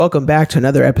Welcome back to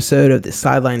another episode of the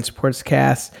Sideline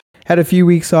Sportscast. Had a few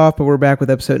weeks off, but we're back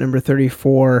with episode number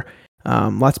 34.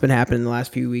 Lots been happening in the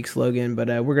last few weeks, Logan, but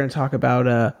we're going to talk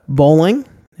about bowling,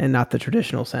 and not the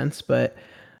traditional sense, but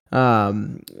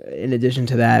in addition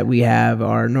to that, we have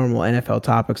our normal NFL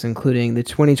topics, including the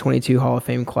 2022 Hall of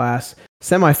Fame class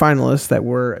semifinalists that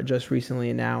were just recently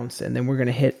announced, and then we're going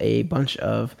to hit a bunch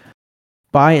of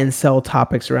buy and sell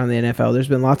topics around the NFL. There's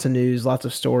been lots of news, lots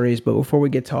of stories, but before we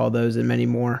get to all those and many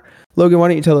more, Logan, why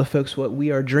don't you tell the folks what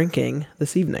we are drinking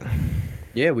this evening?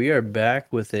 Yeah, we are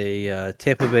back with a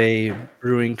Tampa Bay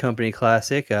Brewing Company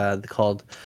classic called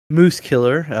Moose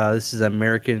Killer. This is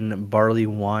American barley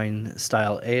wine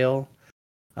style ale.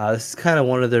 This is kind of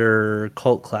one of their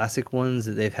cult classic ones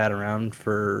that they've had around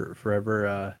for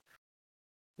forever.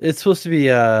 It's supposed to be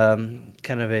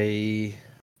kind of a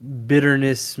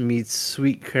bitterness meets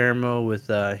sweet caramel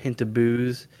with a hint of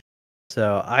booze.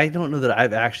 So I don't know that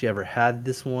I've actually ever had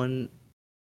this one,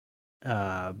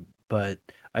 but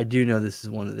I do know this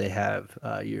is one that they have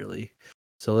yearly.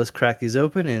 So let's crack these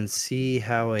open and see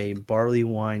how a barley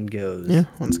wine goes. Yeah,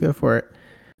 let's go for it.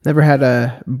 Never had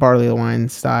a barley wine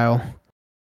style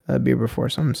beer before,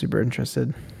 so I'm super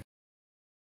interested.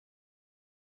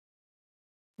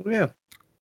 Yeah.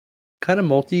 Kind of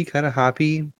malty, kind of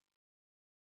hoppy.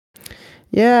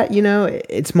 Yeah,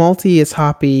 it's malty, it's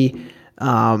hoppy.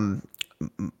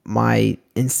 My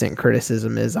instant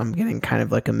criticism is I'm getting kind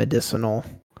of like a medicinal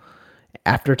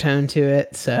aftertone to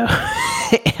it, so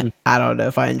I don't know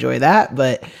if I enjoy that,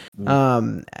 but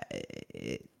I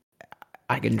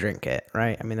can drink it,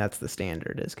 right? I mean, that's the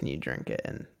standard, is can you drink it?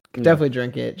 And can definitely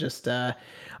drink it. Just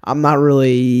I'm not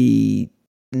really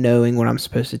knowing what I'm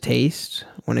supposed to taste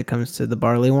when it comes to the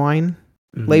barley wine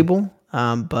label,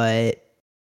 but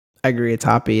I agree, it's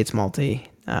hoppy, it's malty.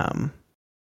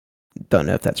 Don't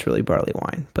know if that's really barley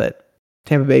wine, but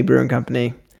Tampa Bay Brewing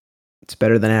Company, it's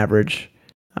better than average.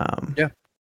 Yeah.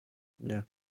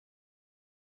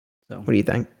 So, what do you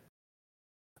think?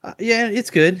 Yeah, it's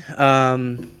good.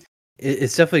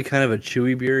 It's definitely kind of a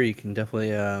chewy beer. You can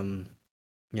definitely,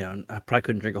 I probably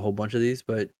couldn't drink a whole bunch of these,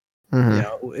 but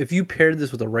if you paired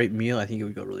this with the right meal, I think it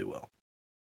would go really well.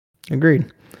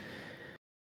 Agreed.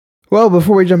 Well,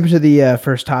 before we jump into the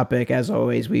first topic, as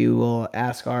always, we will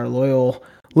ask our loyal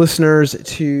listeners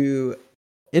to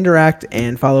interact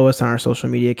and follow us on our social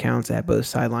media accounts at both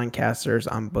Sideline Casters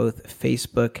on both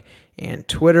Facebook and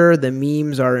Twitter. The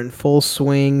memes are in full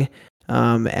swing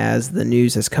as the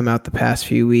news has come out the past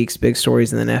few weeks. Big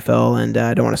stories in the NFL, and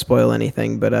I don't want to spoil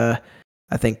anything, but I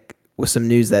think with some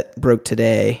news that broke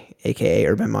today, aka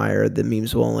Urban Meyer, the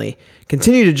memes will only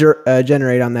continue to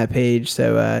generate on that page.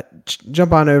 So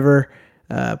jump on over,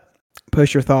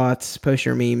 post your thoughts, post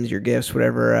your memes, your gifts,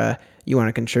 whatever you want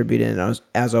to contribute in.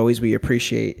 As always, we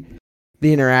appreciate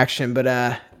the interaction.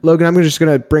 But Logan, I'm just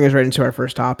going to bring us right into our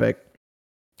first topic.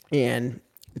 And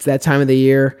it's that time of the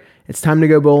year. It's time to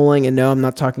go bowling. And no, I'm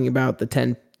not talking about the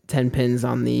 10 pins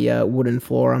on the wooden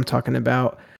floor. I'm talking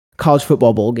about college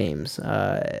football bowl games.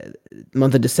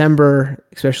 Month of December,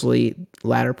 especially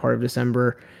latter part of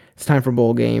December, it's time for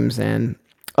bowl games. And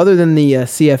other than the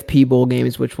CFP bowl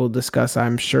games, which we'll discuss,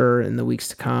 I'm sure, in the weeks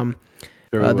to come,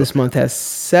 this month has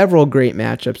several great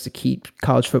matchups to keep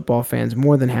college football fans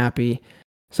more than happy.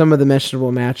 Some of the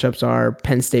mentionable matchups are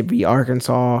Penn State v.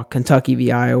 Arkansas, Kentucky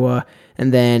v. Iowa,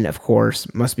 and then, of course,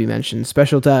 must be mentioned,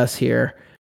 special to us here,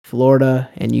 Florida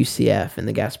and UCF in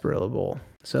the Gasparilla Bowl.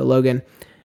 So, Logan,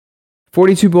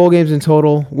 42 bowl games in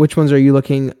total. Which ones are you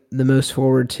looking the most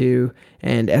forward to?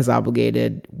 And as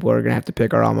obligated, we're going to have to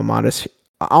pick our alma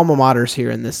maters here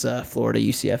in this Florida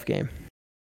UCF game.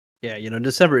 Yeah,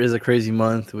 December is a crazy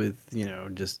month with,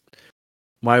 just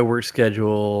my work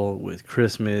schedule, with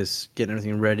Christmas, getting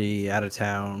everything ready, out of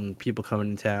town, people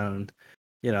coming to town,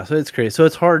 so it's crazy. So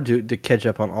it's hard to catch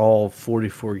up on all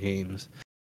 44 games.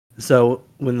 So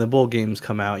when the bowl games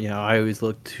come out, I always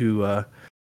look to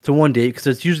one date, because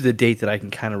it's usually the date that I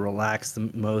can kind of relax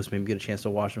the most, maybe get a chance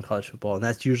to watch some college football, and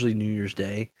that's usually New Year's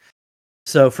Day.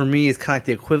 So for me, it's kind of like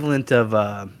the equivalent of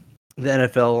the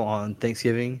NFL on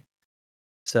Thanksgiving.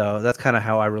 So that's kind of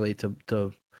how I relate to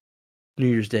New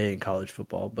Year's Day in college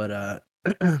football. But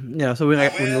so when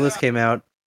the list came out,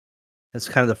 that's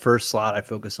kind of the first slot I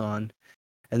focus on.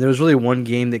 And there was really one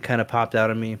game that kind of popped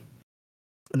out at me,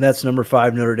 and that's number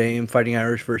 5 Notre Dame Fighting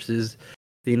Irish versus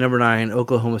the number 9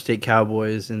 Oklahoma State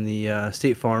Cowboys in the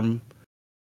State Farm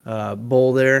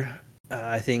Bowl there.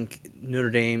 I think Notre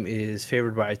Dame is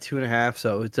favored by 2.5,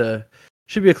 so it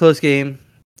should be a close game.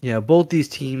 Both these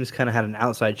teams kind of had an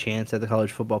outside chance at the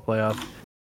college football playoff.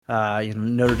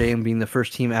 Notre Dame being the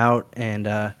first team out, and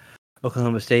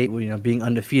Oklahoma State, being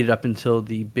undefeated up until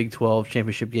the Big 12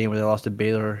 championship game where they lost to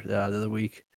Baylor the other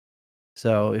week.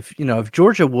 So if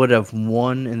Georgia would have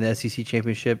won in the SEC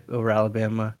championship over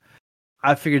Alabama,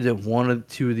 I figured that one or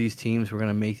two of these teams were going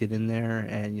to make it in there,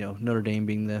 and Notre Dame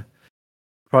being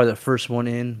probably the first one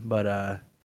in. But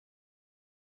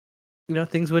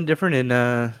things went different,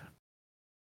 and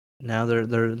now they're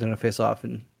going to face off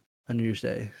on New Year's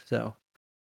Day. So,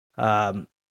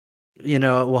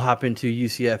 we'll hop into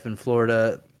UCF in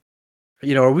Florida.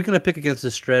 Are we going to pick against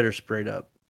the spread or straight up?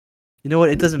 You know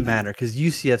what? It doesn't matter because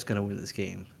UCF's going to win this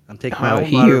game. I'm taking my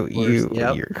own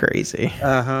You're crazy.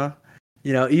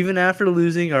 Even after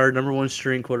losing our number one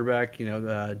string quarterback,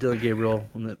 Dylan Gabriel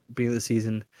in the beginning of the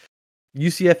season,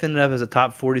 UCF ended up as a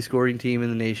top 40 scoring team in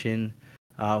the nation.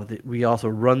 We also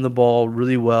run the ball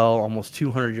really well, almost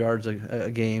 200 yards a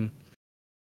game.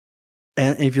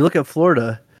 And if you look at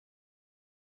Florida,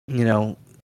 the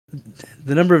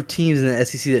number of teams in the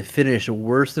SEC that finished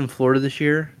worse than Florida this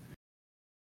year,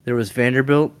 there was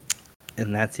Vanderbilt,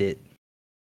 and that's it.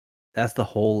 That's the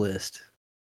whole list.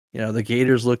 The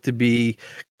Gators looked to be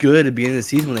good at the beginning of the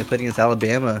season when they played against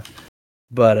Alabama.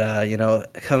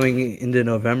 But, coming into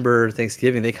November,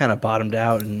 Thanksgiving, they kind of bottomed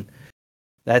out, and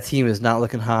that team is not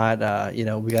looking hot.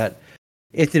 We got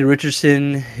Anthony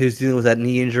Richardson, who's dealing with that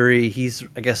knee injury. He's,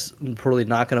 I guess, probably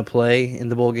not going to play in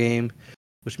the bowl game,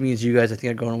 which means you guys, I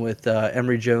think, are going with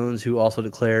Emory Jones, who also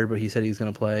declared, but he said he's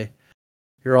going to play.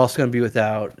 You're also going to be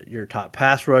without your top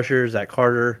pass rusher, Zach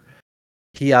Carter.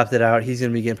 He opted out. He's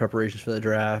going to begin preparations for the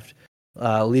draft.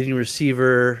 Leading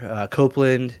receiver,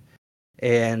 Copeland,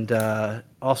 and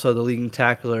also the leading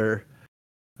tackler.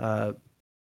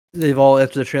 They've all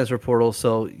entered the transfer portal,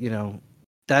 so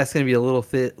that's going to be a little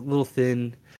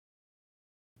thin.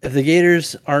 If the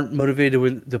Gators aren't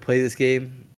motivated to play this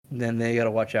game, then they got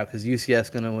to watch out because UCF's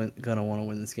going to want to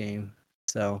win this game.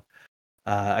 So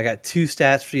I got two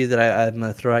stats for you that I'm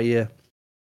going to throw at you.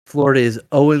 Florida is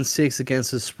 0-6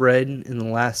 against the spread in the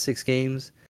last 6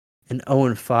 games and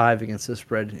 0-5 against the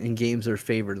spread in games that are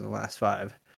favored in the last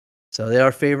 5. So they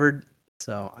are favored.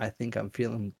 So I think I'm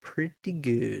feeling pretty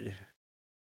good.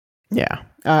 Yeah.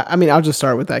 I'll just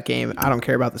start with that game. I don't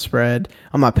care about the spread.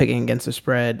 I'm not picking against the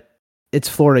spread. It's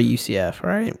Florida UCF,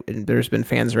 right? And there's been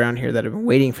fans around here that have been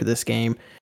waiting for this game.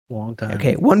 Long time.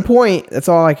 Okay, 1 point. That's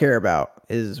all I care about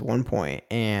is 1 point.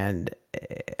 And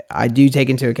I do take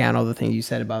into account all the things you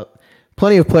said about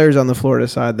plenty of players on the Florida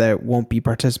side that won't be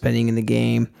participating in the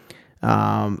game.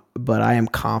 But I am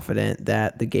confident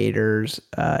that the Gators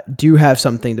do have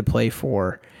something to play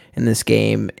for in this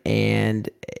game. And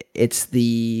it's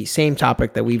the same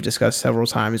topic that we've discussed several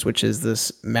times, which is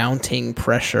this mounting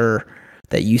pressure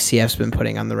that UCF's been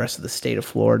putting on the rest of the state of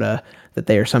Florida, that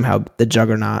they are somehow the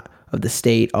juggernaut of the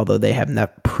state, although they have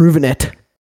not proven it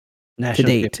to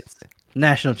date.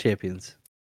 National champions.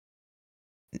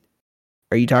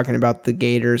 Are you talking about the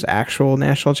Gators' actual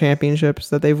national championships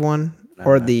that they've won,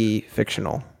 or the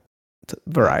fictional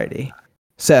variety?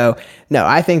 So, no,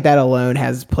 I think that alone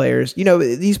has players.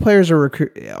 These players are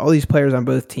all these players on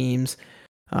both teams,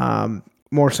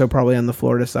 more so probably on the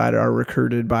Florida side, are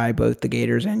recruited by both the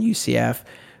Gators and UCF.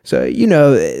 So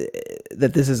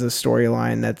that this is a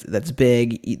storyline that's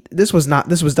big. This was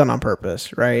done on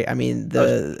purpose, right?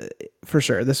 For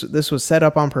sure this was set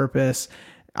up on purpose.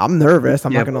 I'm nervous.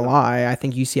 I'm not going to lie. I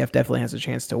think UCF definitely has a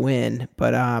chance to win,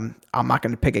 but I'm not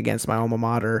going to pick against my alma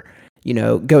mater.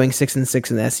 Going 6-6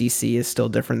 in the SEC is still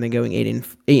different than going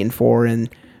 8-4 in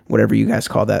whatever you guys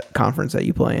call that conference that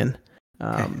you play in.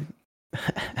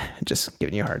 Just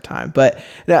giving you a hard time, but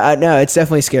no, it's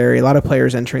definitely scary. A lot of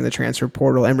players entering the transfer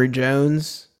portal. Emory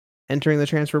Jones entering the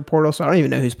transfer portal, so I don't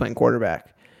even know who's playing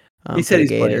quarterback. He said he's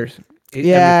Gators. Playing.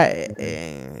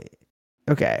 Yeah.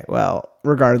 Okay. Well,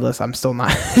 regardless, I'm still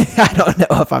not. I don't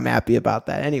know if I'm happy about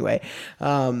that. Anyway, but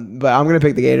I'm gonna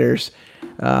pick the Gators.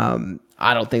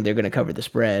 I don't think they're gonna cover the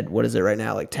spread. What is it right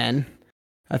now? Like 10?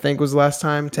 I think was the last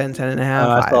time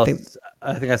 10.5.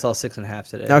 I think I saw 6.5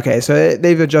 today. Okay, so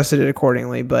they've adjusted it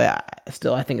accordingly, but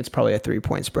still, I think it's probably a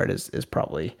 3-point spread is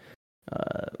probably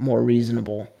more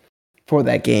reasonable for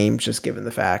that game, just given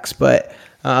the facts. But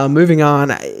moving on,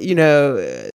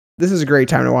 this is a great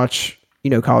time to watch,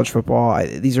 college football.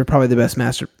 These are probably the best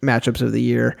matchups of the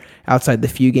year, outside the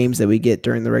few games that we get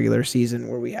during the regular season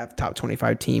where we have top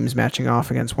 25 teams matching off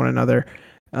against one another.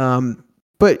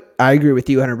 But I agree with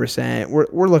you 100%.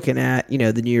 We're looking at, the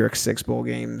New Year's Six bowl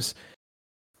games.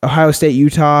 Ohio State,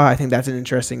 Utah, I think that's an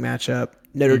interesting matchup.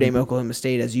 Notre Dame, Oklahoma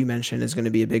State, as you mentioned, is going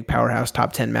to be a big powerhouse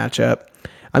top 10 matchup.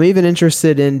 I'm even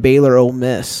interested in Baylor, Ole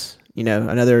Miss,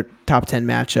 another top 10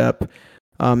 matchup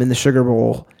in the Sugar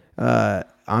Bowl.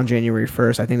 on January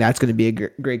 1st. I think that's going to be a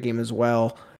great game as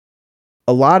well.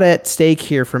 A lot at stake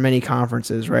here for many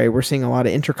conferences, right? We're seeing a lot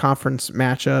of interconference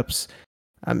matchups.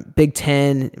 Big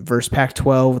Ten versus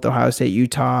Pac-12 with Ohio State,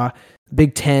 Utah.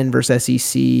 Big Ten versus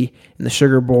SEC in the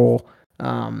Sugar Bowl.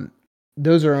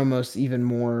 Those are almost even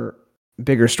more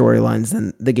bigger storylines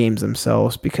than the games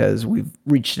themselves because we've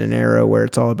reached an era where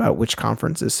it's all about which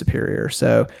conference is superior.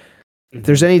 So if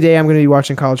there's any day I'm going to be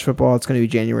watching college football, it's going to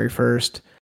be January 1st.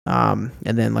 And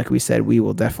then, like we said, we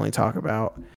will definitely talk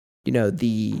about,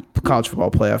 the college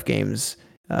football playoff games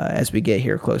as we get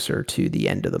here closer to the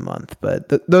end of the month. But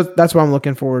that's what I'm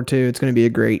looking forward to. It's going to be a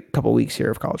great couple weeks here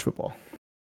of college football.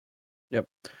 Yep.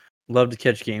 Love to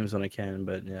catch games when I can,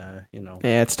 but Yeah,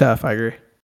 it's tough. I agree.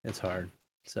 It's hard.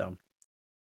 So,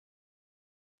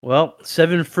 well,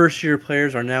 7 first-year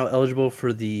players are now eligible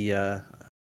for the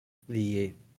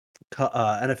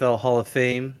NFL Hall of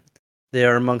Fame. They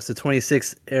are amongst the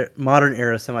 26 modern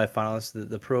era semifinalists.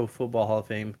 The Pro Football Hall of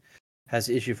Fame has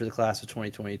issued for the class of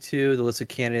 2022. The list of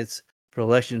candidates for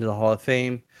election to the Hall of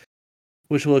Fame,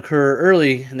 which will occur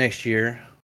early next year,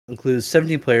 includes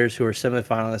 17 players who were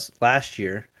semifinalists last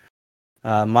year.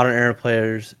 Modern era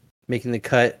players making the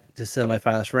cut to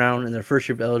semifinalist round in their first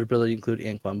year of eligibility include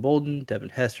Anquan Boldin, Devin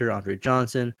Hester, Andre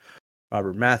Johnson,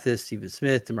 Robert Mathis, Stephen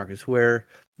Smith, DeMarcus Ware,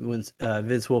 Vince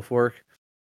Wilfork.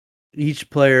 Each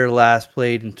player last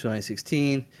played in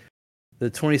 2016. The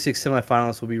 26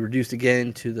 semifinalists will be reduced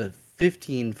again to the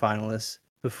 15 finalists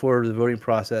before the voting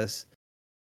process.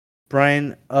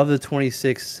 Brian, of the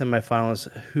 26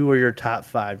 semifinalists, who are your top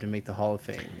 5 to make the Hall of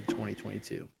Fame in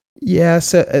 2022? Yeah,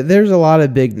 so there's a lot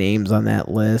of big names on that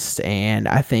list, and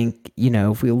I think,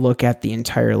 if we look at the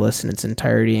entire list in its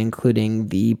entirety, including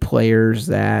the players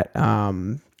that,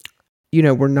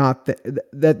 were not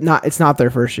it's not their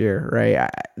first year, right?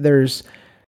 There's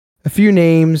a few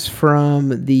names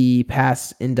from the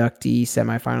past inductee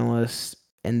semifinalists,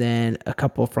 and then a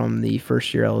couple from the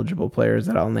first year eligible players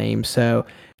that I'll name. So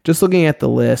just looking at the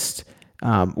list,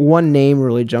 one name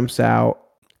really jumps out,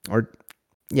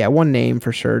 one name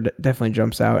for sure definitely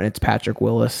jumps out, and it's Patrick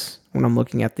Willis when I'm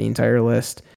looking at the entire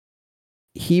list.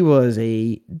 He was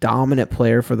a dominant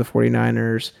player for the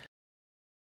 49ers.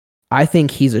 I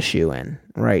think he's a shoo-in,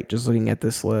 right? Just looking at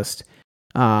this list.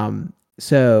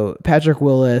 So Patrick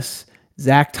Willis,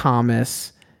 Zach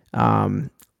Thomas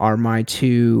are my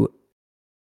 2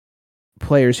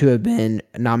 players who have been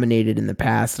nominated in the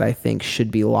past that I think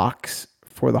should be locks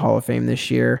for the Hall of Fame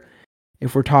this year.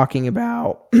 If we're talking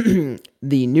about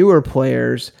the newer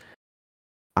players,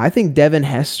 I think Devin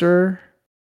Hester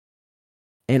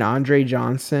and Andre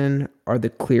Johnson are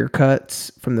the clear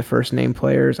cuts from the first name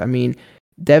players. I mean,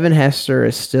 Devin Hester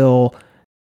is still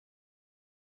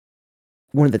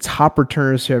one of the top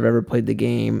returners who have ever played the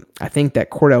game. I think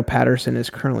that Cordell Patterson is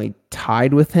currently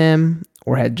tied with him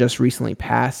or had just recently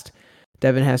passed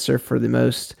Devin Hester for the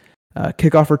most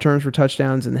kickoff returns for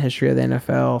touchdowns in the history of the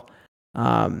NFL.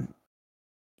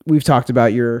 We've talked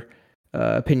about your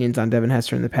opinions on Devin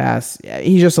Hester in the past. Yeah,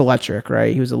 he's just electric,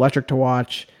 right? He was electric to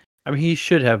watch. I mean, he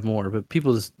should have more, but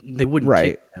people they wouldn't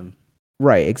take him.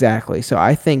 Right, exactly. So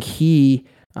I think he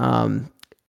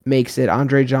makes it.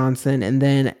 Andre Johnson, and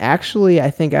then actually I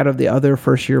think out of the other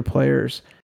first-year players,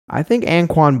 I think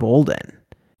Anquan Boldin.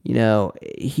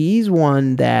 He's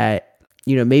one that,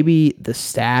 maybe the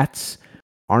stats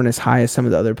aren't as high as some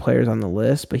of the other players on the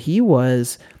list, but he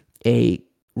was a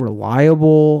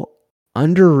reliable,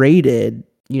 underrated,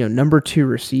 number 2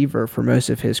 receiver for most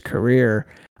of his career.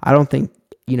 I don't think,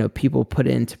 people put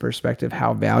into perspective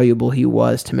how valuable he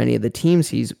was to many of the teams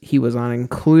he was on,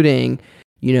 including,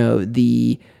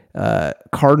 the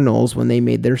Cardinals when they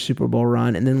made their Super Bowl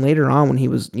run, and then later on when he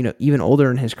was, even older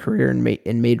in his career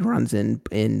and made runs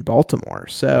in Baltimore.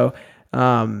 So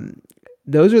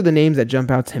those are the names that jump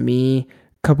out to me.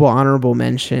 A couple honorable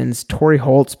mentions. Torrey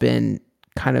Holt's been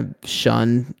kind of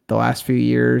shunned the last few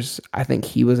years. I think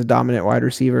he was a dominant wide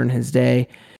receiver in his day.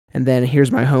 And then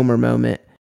here's my homer moment.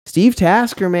 Steve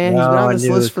Tasker, man, he's been on this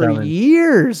list for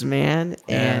years, man.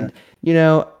 Yeah.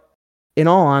 And, in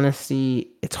all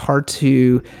honesty, it's hard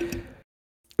to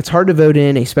vote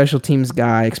in a special teams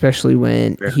guy, especially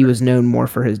when he was known more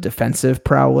for his defensive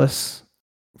prowess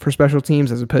for special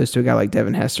teams as opposed to a guy like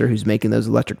Devin Hester who's making those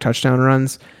electric touchdown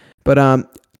runs. But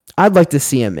I'd like to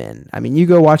see him in. I mean, you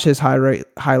go watch his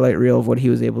highlight reel of what he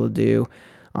was able to do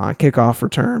on kickoff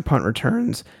return, punt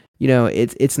returns.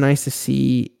 It's nice to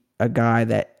see a guy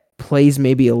that plays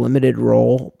maybe a limited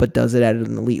role but does it at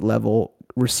an elite level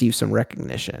receive some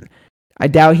recognition. I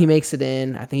doubt he makes it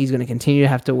in. I think he's going to continue to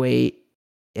have to wait.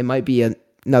 It might be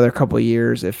another couple of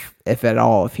years, if at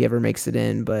all, if he ever makes it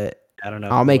in. But I don't know.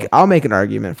 I'll make an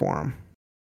argument for him.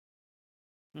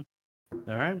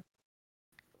 All right.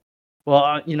 Well,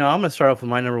 I'm going to start off with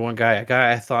my number one guy, a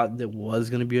guy I thought that was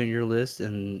going to be on your list,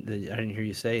 and that I didn't hear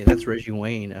you say, and that's Reggie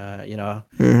Wayne.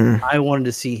 Mm-hmm. I wanted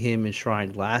to see him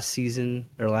enshrined last season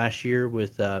or last year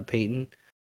with Peyton.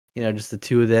 Just the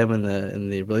two of them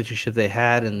and the relationship they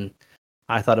had, and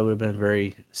I thought it would have been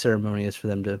very ceremonious for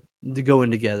them to go in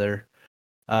together.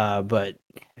 But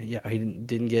yeah, he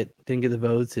didn't get the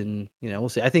votes, and we'll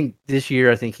see. I think this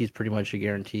year, I think he's pretty much a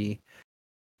guarantee.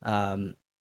 Um,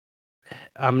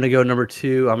 I'm gonna go number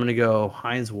two. I'm gonna go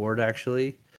Hines Ward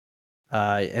actually,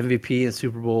 MVP in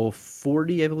Super Bowl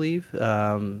 40, I believe.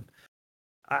 I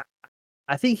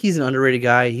I think he's an underrated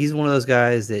guy. He's one of those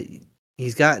guys that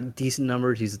he's got decent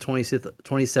numbers. He's the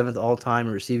 27th all time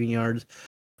in receiving yards,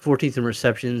 14th in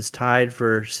receptions, tied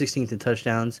for 16th in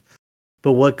touchdowns.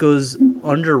 But what goes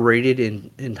underrated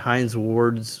in Hines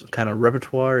Ward's kind of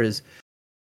repertoire is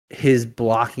his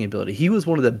blocking ability. He was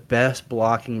one of the best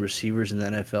blocking receivers in the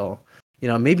NFL,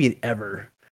 maybe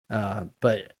ever.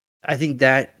 But I think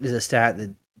that is a stat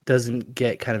that doesn't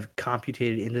get kind of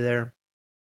computated into there.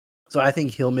 So I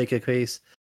think he'll make a case.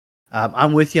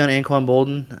 I'm with you on Anquan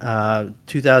Bolden,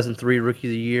 2003 Rookie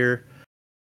of the Year,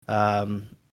 um,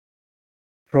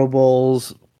 Pro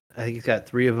Bowls. I think he's got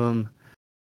 3 of them.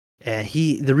 And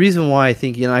the reason why I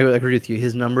think, I agree with you,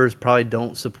 his numbers probably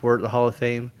don't support the Hall of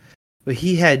Fame, but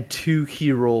he had 2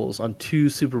 key roles on 2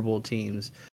 Super Bowl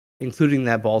teams, including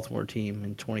that Baltimore team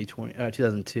in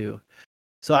 2002.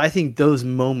 So I think those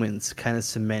moments kind of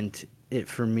cement it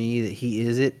for me that he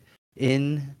is it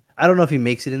in. I don't know if he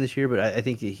makes it in this year, but I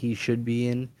think that he should be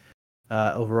in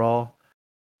overall.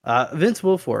 Vince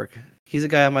Wilfork, he's a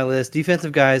guy on my list.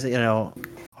 Defensive guys,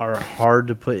 are hard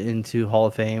to put into Hall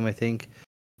of Fame, I think.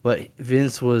 But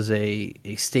Vince was a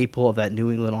staple of that New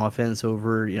England offense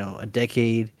over, a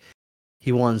decade.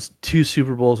 He won 2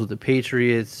 Super Bowls with the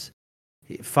Patriots,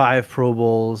 5 Pro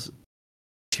Bowls,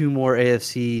 2 more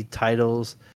AFC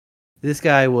titles. This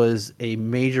guy was a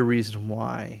major reason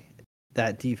why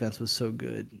that defense was so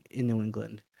good in New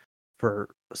England for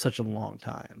such a long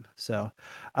time. So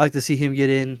I like to see him get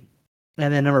in.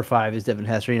 And then number 5 is Devin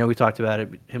Hester. We talked about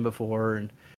him before,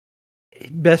 and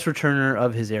best returner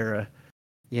of his era.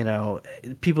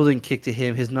 People didn't kick to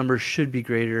him. His numbers should be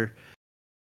greater.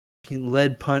 He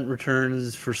led punt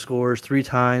returns for scores 3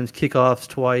 times, kickoffs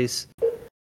twice.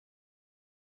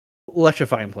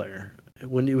 Electrifying player.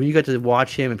 When you got to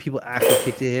watch him and people actually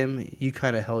kick to him, you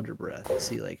kind of held your breath to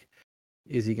see, like,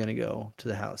 is he going to go to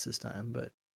the house this time?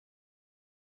 But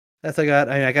that's I got.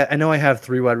 I know I have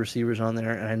 3 wide receivers on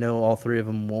there, and I know all 3 of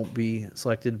them won't be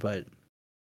selected, but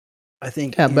I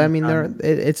think Yeah, but I mean,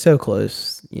 it's so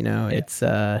close. It's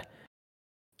I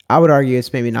would argue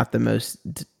it's maybe not the most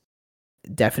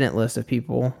definite list of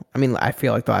people. I mean, I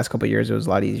feel like the last couple of years it was a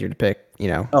lot easier to pick.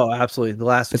 Oh, absolutely. The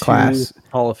last the 2 class,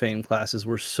 Hall of Fame classes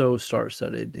were so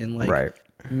star-studded in right?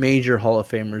 major Hall of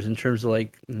Famers in terms of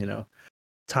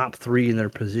top 3 in their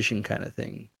position kind of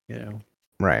thing.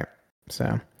 Right.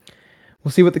 So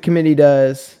we'll see what the committee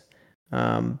does.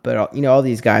 But all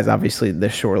these guys, obviously, the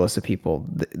short list of people,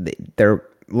 they're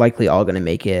likely all going to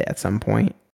make it at some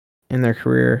point in their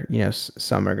career.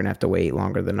 Some are going to have to wait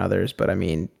longer than others. But I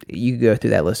mean, you go through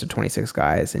that list of 26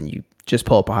 guys, and you just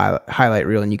pull up a highlight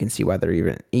reel, and you can see why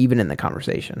they're even in the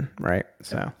conversation, right?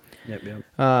 So, Yep.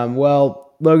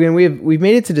 well, Logan, we've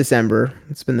made it to December.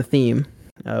 It's been the theme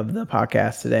of the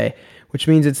podcast today, which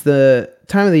means it's the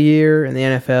time of the year in the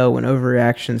NFL when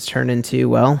overreactions turn into,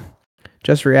 well,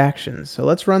 just reactions. So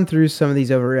let's run through some of these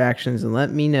overreactions and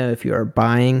let me know if you are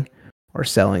buying or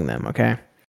selling them, okay?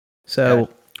 So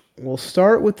we'll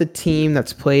start with the team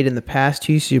that's played in the past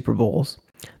 2 Super Bowls,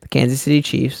 the Kansas City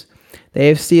Chiefs. The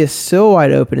AFC is still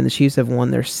wide open, and the Chiefs have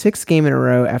won their 6th game in a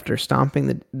row after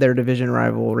stomping their division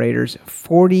rival Raiders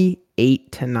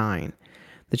 48-9.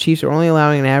 The Chiefs are only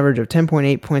allowing an average of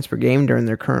 10.8 points per game during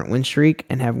their current win streak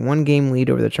and have 1 game lead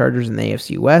over the Chargers in the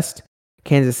AFC West.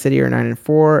 Kansas City are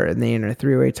 9-4, and they are in a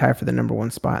 3-way tie for the number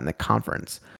 1 spot in the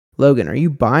conference. Logan, are you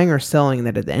buying or selling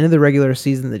that at the end of the regular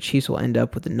season, the Chiefs will end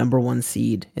up with the number 1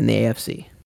 seed in the AFC?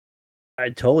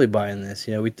 I'd totally buy in this.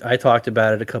 I talked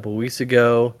about it a couple weeks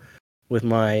ago with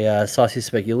my saucy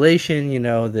speculation,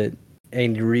 that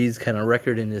Andy Reid's kind of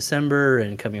record in December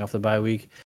and coming off the bye week,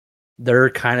 they're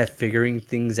kind of figuring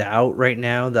things out right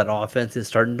now. That offense is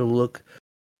starting to look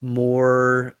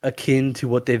more akin to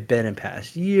what they've been in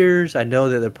past years. I know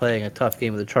that they're playing a tough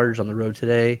game with the Chargers on the road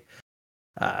today.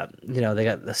 They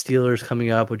got the Steelers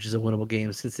coming up, which is a winnable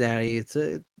game. Cincinnati, it's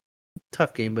a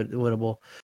tough game, but winnable.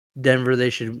 Denver, they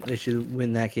should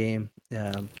win that game.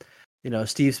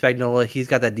 Steve Spagnuolo, he's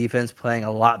got that defense playing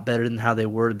a lot better than how they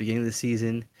were at the beginning of the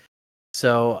season.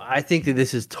 So I think that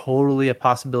this is totally a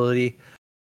possibility.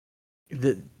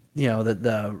 That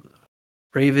the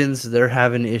Ravens, they're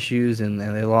having issues, and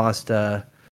they lost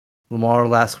Lamar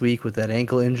last week with that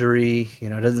ankle injury. It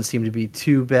doesn't seem to be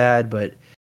too bad, but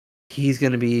he's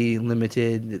going to be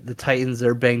limited. The Titans,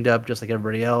 they're banged up just like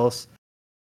everybody else.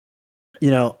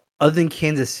 Other than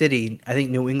Kansas City, I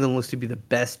think New England looks to be the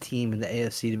best team in the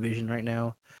AFC division right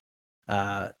now.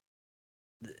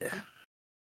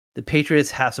 The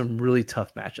Patriots have some really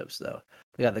tough matchups, though.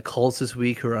 They got the Colts this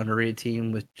week, who are an underrated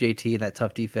team with JT and that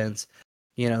tough defense.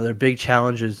 Their big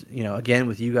challenges, again,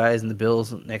 with you guys and the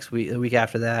Bills next week, the week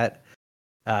after that.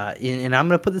 And I'm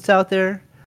going to put this out there.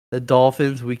 The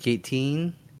Dolphins, week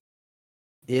 18,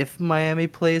 if Miami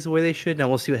plays the way they should, now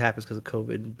we'll see what happens because of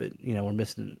COVID, but, we're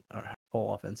missing our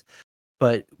whole offense.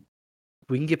 But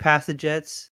we can get past the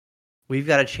Jets. We've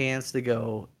got a chance to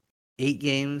go 8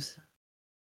 games,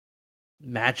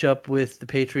 match up with the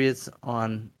Patriots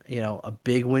on, a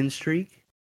big win streak,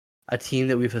 a team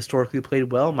that we've historically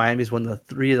played well. Miami's won the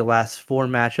 3 of the last 4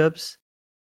 matchups.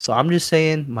 So I'm just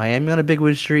saying, Miami on a big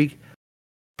win streak,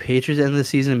 Patriots end of the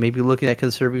season, maybe looking at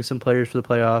conserving some players for the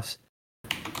playoffs.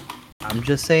 I'm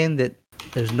just saying that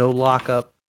there's no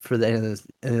lockup for the end of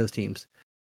those teams.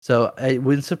 So it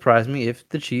wouldn't surprise me if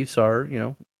the Chiefs are,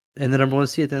 in the number 1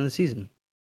 seed at the end of the season.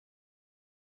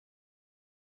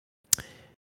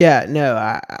 Yeah,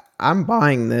 no, I'm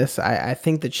buying this. I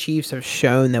think the Chiefs have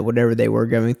shown that whatever they were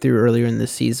going through earlier in the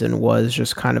season was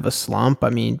just kind of a slump. I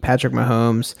mean, Patrick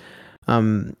Mahomes,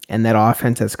 and that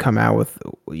offense has come out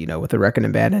with a record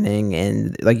and bad inning,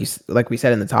 and like we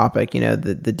said in the topic,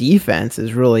 the defense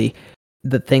is really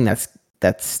the thing that's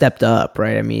stepped up,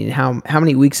 right? I mean, how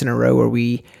many weeks in a row are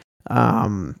we,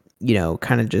 kind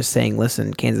of just saying,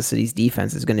 listen, Kansas City's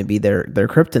defense is going to be their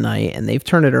kryptonite, and they've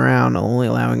turned it around, only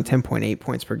allowing 10.8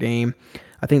 points per game.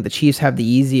 I think the Chiefs have the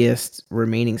easiest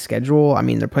remaining schedule. I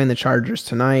mean, they're playing the Chargers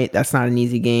tonight. That's not an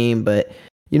easy game, but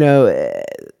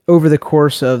over the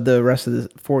course of the rest of the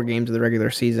 4 games of the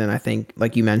regular season, I think,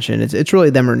 like you mentioned, it's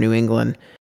really them or New England.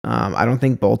 I don't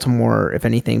think Baltimore, if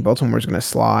anything, Baltimore's going to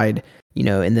slide,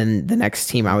 and then the next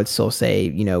team I would still say,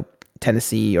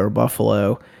 Tennessee or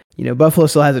Buffalo. Buffalo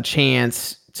still has a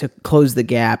chance to close the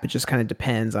gap. It just kind of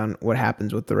depends on what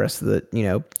happens with the rest of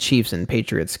the, Chiefs and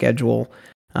Patriots schedule.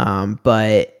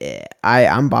 But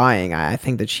I'm buying. I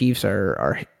think the Chiefs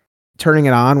are turning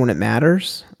it on when it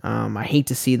matters. I hate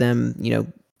to see them,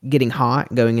 getting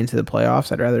hot going into the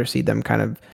playoffs. I'd rather see them kind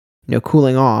of,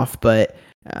 cooling off. But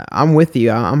I'm with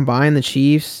you. I'm buying the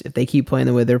Chiefs. If they keep playing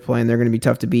the way they're playing, they're going to be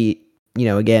tough to beat,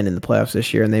 again in the playoffs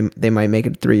this year, and they might make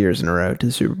it 3 years in a row to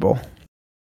the Super Bowl.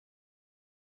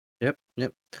 Yep.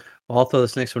 Well, I'll throw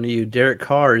this next one to you. Derek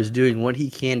Carr is doing what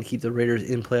he can to keep the Raiders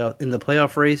in the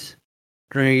playoff race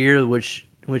during a year which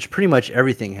pretty much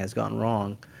everything has gone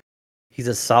wrong. He's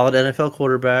a solid NFL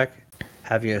quarterback,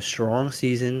 having a strong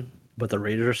season, but the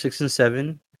Raiders are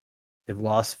 6-7. They've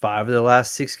lost 5 of their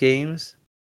last 6 games.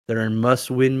 They're in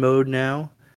must-win mode now,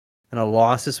 and a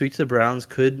loss this week to the Browns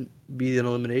could be an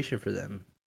elimination for them.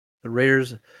 The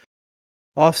Raiders'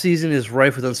 offseason is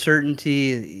rife with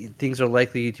uncertainty. Things are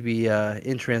likely to be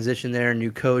in transition there.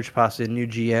 New coach, possibly a new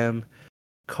GM.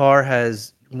 Carr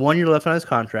has 1 year left on his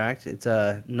contract. It's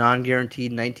a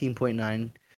non-guaranteed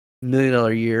 $19.9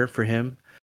 million year for him.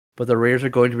 But the Raiders are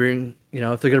going to bring,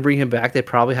 if they're going to bring him back, they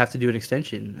probably have to do an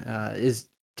extension. Is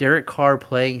Derek Carr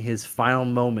playing his final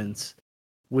moments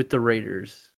with the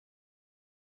Raiders?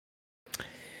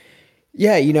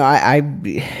 Yeah,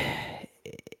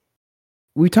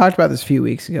 we talked about this a few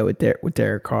weeks ago with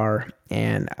Derek Carr,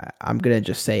 and I'm gonna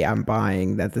just say I'm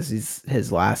buying that this is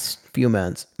his last few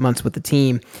months with the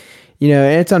team. And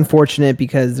it's unfortunate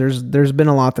because there's been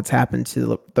a lot that's happened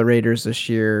to the Raiders this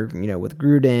year. With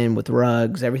Gruden, with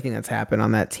Ruggs, everything that's happened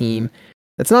on that team.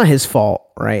 That's not his fault,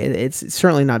 right? It's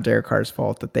certainly not Derek Carr's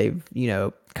fault that they've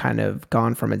kind of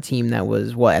gone from a team that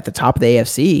was at the top of the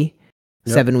AFC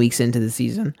 7 weeks into the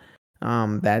season.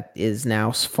 That is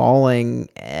now falling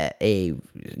at a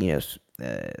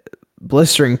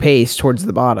blistering pace towards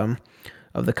the bottom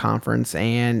of the conference.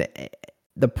 And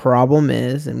the problem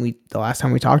is, and the last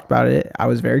time we talked about it, I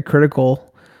was very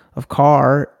critical of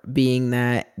Carr, being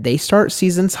that they start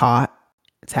seasons hot.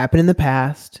 It's happened in the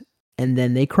past, and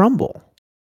then they crumble.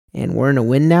 And we're in a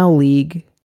win now league.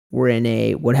 We're in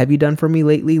a what have you done for me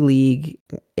lately league,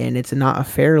 and it's not a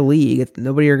fair league.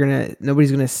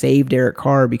 Nobody's gonna save Derek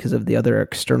Carr because of the other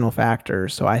external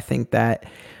factors. So I think that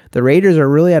the Raiders are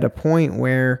really at a point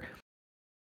where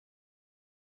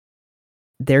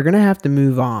they're gonna have to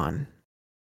move on.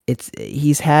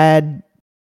 He's had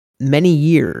many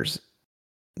years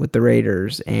with the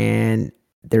Raiders, and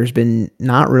there's been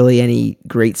not really any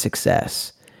great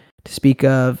success to speak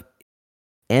of.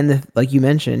 And like you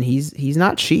mentioned, he's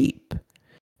not cheap.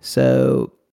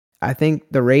 So I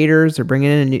think the Raiders are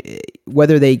bringing in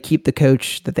whether they keep the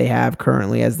coach that they have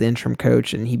currently as the interim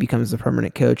coach and he becomes the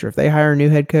permanent coach, or if they hire a new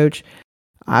head coach,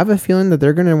 I have a feeling that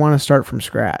they're going to want to start from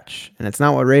scratch. And it's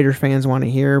not what Raiders fans want to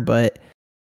hear, but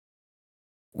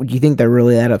would you think they're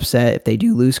really that upset if they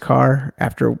do lose Carr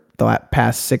after the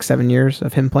past 6-7 years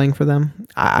of him playing for them?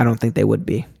 I don't think they would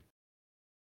be.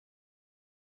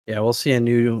 Yeah, we'll see a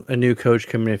new coach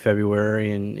come in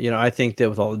February, and I think that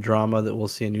with all the drama, that we'll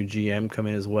see a new GM come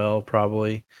in as well,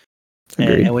 probably.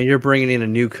 And when you're bringing in a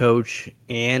new coach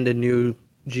and a new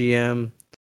GM,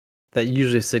 that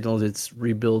usually signals it's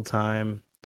rebuild time.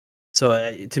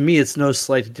 So to me, it's no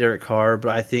slight to Derek Carr,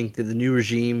 but I think that the new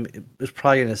regime is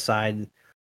probably going to decide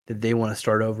that they want to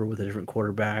start over with a different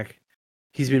quarterback.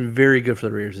 He's been very good for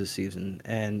the Raiders this season,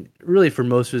 and really for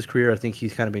most of his career, I think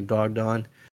he's kind of been dogged on.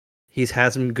 He's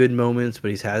had some good moments,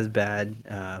 but he's had his bad.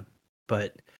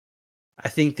 But I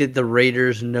think that the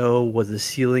Raiders know what the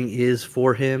ceiling is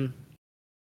for him,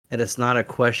 and it's not a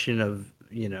question of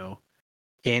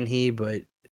can he, but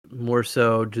more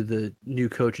so do the new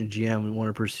coach and GM want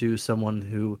to pursue someone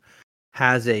who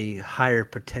has a higher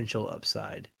potential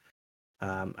upside.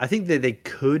 I think that they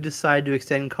could decide to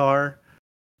extend Carr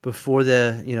before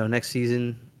the next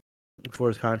season, before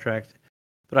his contract.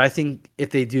 But I think if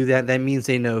they do that, that means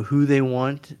they know who they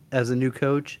want as a new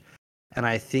coach, and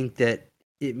I think that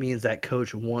it means that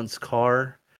coach wants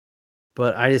Carr.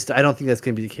 But I don't think that's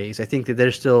going to be the case. I think that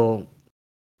they're still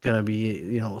going to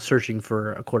be searching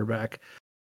for a quarterback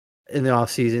in the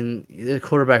offseason. The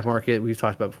quarterback market we've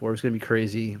talked about before is going to be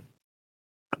crazy.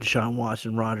 Deshaun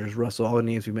Watson, Rodgers, Russell, all the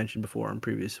names we mentioned before in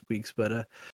previous weeks. But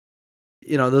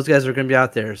those guys are going to be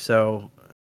out there, so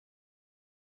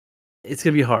it's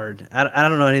going to be hard. I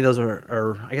don't know any of those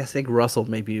are I think Russell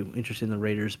may be interested in the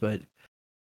Raiders, but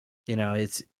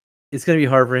it's going to be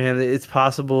hard for him. It's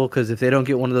possible because if they don't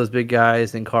get one of those big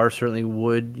guys, then Carr certainly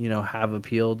would have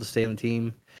appeal to stay on the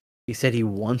team. He said he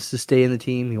wants to stay in the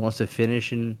team. He wants to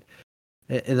finish in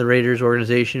the Raiders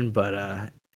organization, but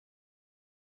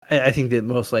I think that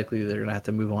most likely they're going to have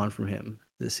to move on from him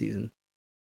this season.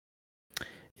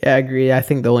 Yeah, I agree. I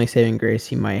think the only saving grace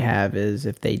he might have is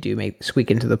if they do squeak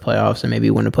into the playoffs and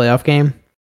maybe win a playoff game.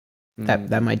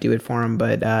 That might do it for him,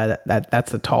 but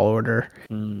that's a tall order,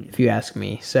 if you ask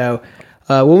me. So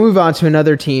we'll move on to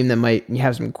another team that might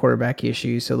have some quarterback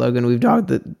issues. So Logan, we've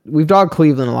dogged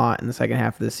Cleveland a lot in the second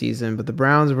half of the season, but the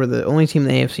Browns were the only team in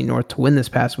the AFC North to win this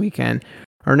past weekend.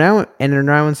 Are now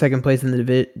in second place in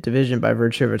the division by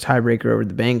virtue of a tiebreaker over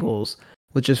the Bengals.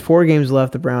 With just 4 games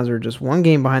left, the Browns are just 1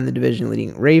 game behind the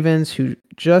division-leading Ravens, who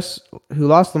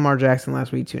lost Lamar Jackson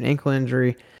last week to an ankle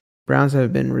injury. Browns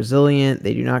have been resilient.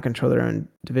 They do not control their own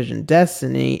division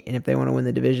destiny, and if they want to win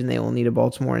the division, they will need a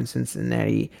Baltimore and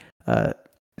Cincinnati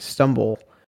stumble.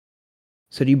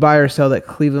 So do you buy or sell that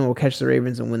Cleveland will catch the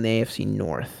Ravens and win the AFC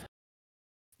North?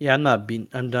 Yeah, I'm not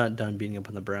done beating up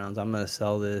on the Browns. I'm going to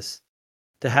sell this.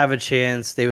 To have a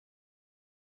chance, they would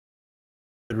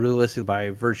realistically,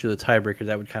 by virtue of the tiebreaker,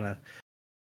 that would kind of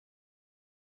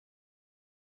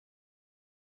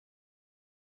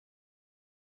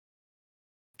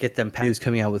get them news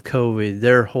coming out with COVID.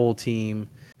 Their whole team,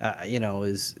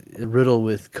 is riddled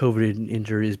with COVID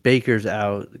injuries. Baker's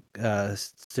out,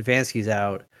 Stefanski's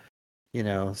out.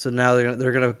 So now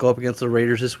they're gonna go up against the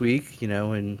Raiders this week.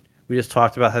 And we just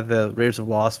talked about how the Raiders have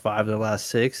lost 5 of their last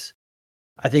 6.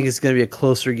 I think it's gonna be a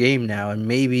closer game now, and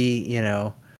maybe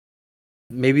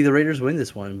the Raiders win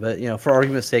this one. But for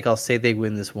argument's sake, I'll say they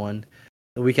win this one.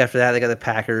 The week after that, they got the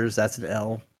Packers. That's an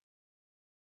L.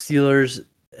 Steelers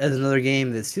as another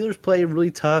game. The Steelers play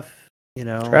really tough.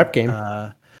 Trap game.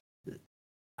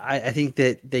 I think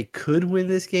that they could win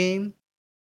this game.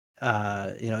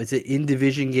 It's an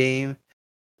in-division game.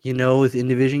 With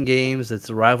in-division games, it's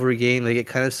a rivalry game. They get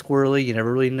kind of squirrely. You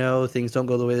never really know. Things don't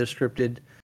go the way they're scripted.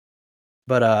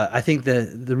 But I think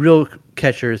the real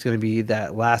catcher is going to be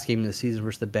that last game of the season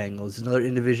versus the Bengals. It's another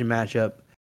in-division matchup.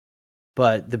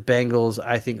 But the Bengals,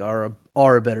 I think, are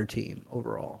a better team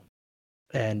overall.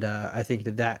 And I think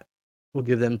that will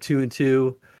give them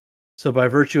 2-2. So by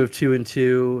virtue of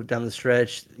 2-2 down the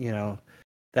stretch,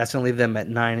 that's going to leave them at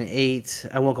 9-8.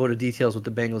 I won't go into details with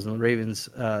the Bengals and the Ravens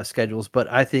schedules, but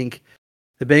I think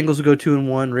the Bengals will go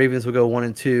 2-1, Ravens will go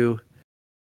 1-2.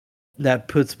 That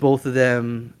puts both of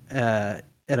them in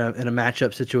a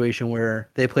matchup situation where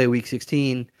they play Week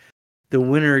 16. The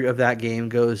winner of that game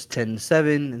goes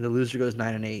 10-7, and the loser goes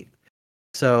 9-8.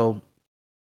 So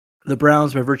The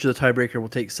Browns, by virtue of the tiebreaker, will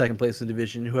take second place in the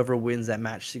division. Whoever wins that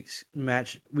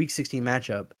week 16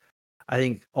 matchup, I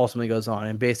think ultimately goes on.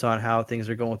 And based on how things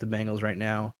are going with the Bengals right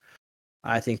now,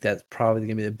 I think that's probably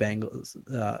going to be the Bengals.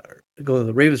 Go to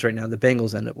the Ravens right now. The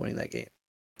Bengals end up winning that game.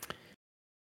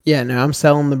 Yeah, no, I'm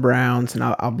selling the Browns, and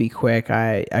I'll be quick.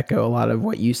 I echo a lot of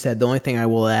what you said. The only thing I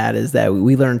will add is that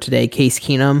we learned today Case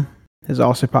Keenum has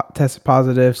also tested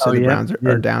positive, so the Browns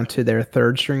are down to their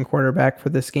third string quarterback for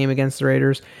this game against the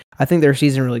Raiders. I think their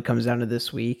season really comes down to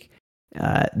this week.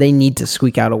 They need to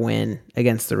squeak out a win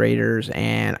against the Raiders,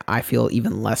 and I feel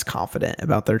even less confident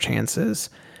about their chances.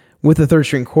 With the third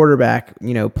string quarterback,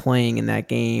 playing in that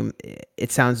game,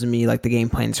 it sounds to me like the game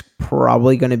plan is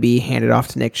probably going to be handed off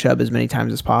to Nick Chubb as many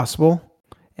times as possible,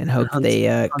 and hope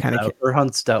they kind of. Or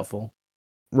Hunt's doubtful.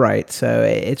 Right, so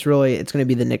it's going to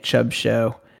be the Nick Chubb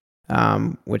show,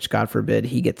 which God forbid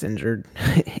he gets injured.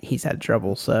 He's had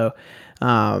trouble. So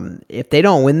if they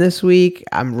don't win this week,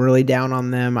 I'm really down on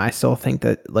them. I still think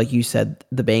that, like you said,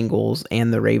 the Bengals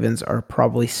and the Ravens are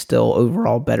probably still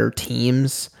overall better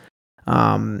teams.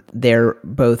 They're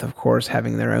both, of course,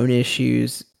 having their own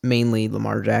issues, mainly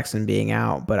Lamar Jackson being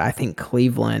out. But I think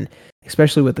Cleveland,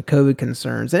 especially with the COVID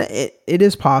concerns, and it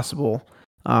is possible,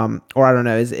 or I don't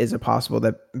know, is it possible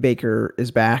that Baker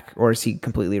is back, or is he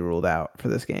completely ruled out for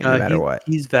this game, no matter what?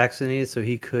 He's vaccinated, so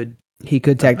he could. He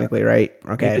could technically, right?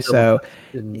 Okay, so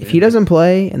if he doesn't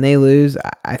play and they lose,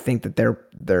 I think that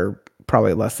they're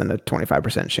probably less than a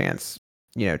 25% chance,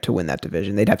 to win that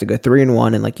division. They'd have to go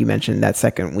 3-1, and like you mentioned, that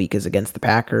second week is against the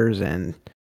Packers, and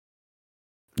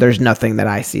there's nothing that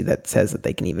I see that says that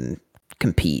they can even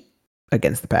compete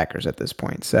against the Packers at this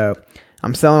point. So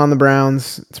I'm selling on the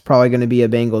Browns. It's probably going to be a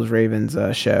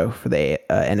Bengals-Ravens show for the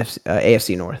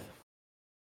AFC North.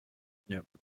 Yep.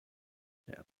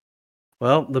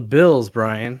 Well, the Bills,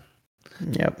 Brian.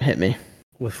 Yep, hit me.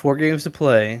 With 4 games to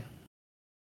play,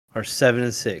 are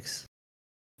 7-6.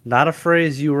 Not a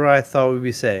phrase you or I thought we'd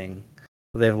be saying.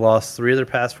 They've lost 3 of their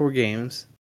past 4 games,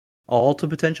 all to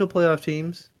potential playoff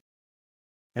teams.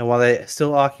 And while they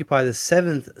still occupy the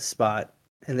 7th spot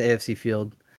in the AFC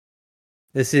field,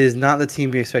 this is not the team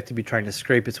we expect to be trying to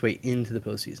scrape its way into the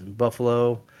postseason.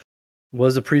 Buffalo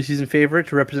was a preseason favorite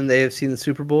to represent the AFC in the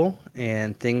Super Bowl,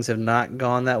 and things have not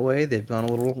gone that way. They've gone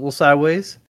a little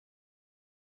sideways.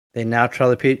 They now trail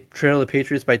the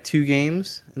Patriots by 2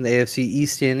 games in the AFC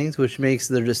East standings, which makes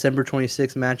their December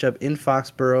 26th matchup in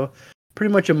Foxborough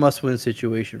pretty much a must-win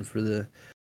situation for the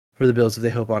Bills if they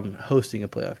hope on hosting a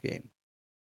playoff game.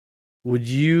 What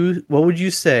would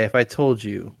you say if I told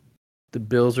you the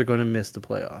Bills are going to miss the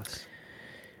playoffs?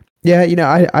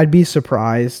 Yeah, I'd be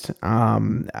surprised.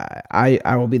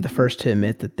 I will be the first to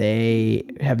admit that they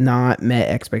have not met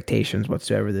expectations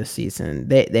whatsoever this season.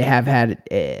 They have had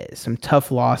some tough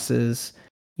losses.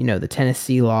 The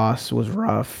Tennessee loss was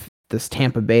rough. This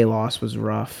Tampa Bay loss was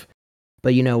rough.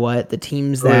 But you know what? The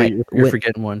teams that you're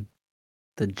forgetting one,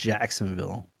 the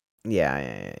Jacksonville.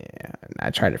 Yeah. I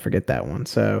tried to forget that one.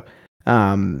 So,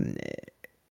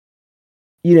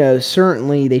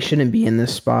 certainly they shouldn't be in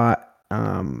this spot.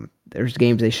 There's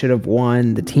games they should have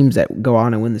won. The teams that go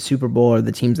on and win the Super Bowl are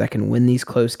the teams that can win these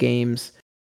close games.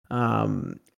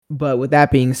 But with that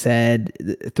being said,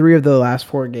 3 of the last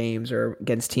 4 games are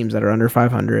against teams that are under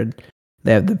 500.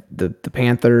 They have the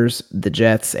Panthers, the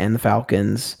Jets, and the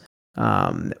Falcons,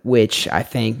 which I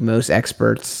think most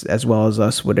experts, as well as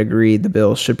us, would agree the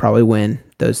Bills should probably win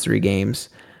those 3 games.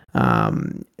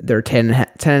 They're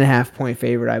 10.5 point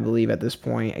favorite, I believe, at this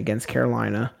point against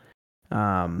Carolina.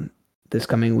 This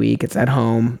coming week, it's at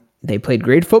home. They played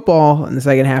great football in the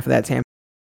second half of that Tampa.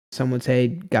 Some would say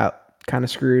got kind of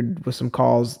screwed with some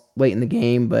calls late in the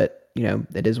game, but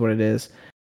it is what it is.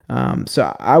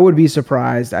 So I would be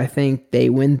surprised. I think they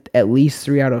win at least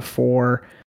 3 out of 4.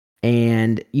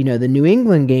 And the New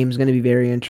England game is going to be very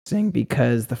interesting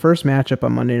because the first matchup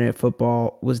on Monday Night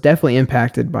Football was definitely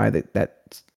impacted by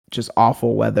that just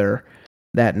awful weather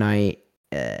that night.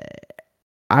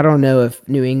 I don't know if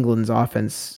New England's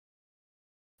offense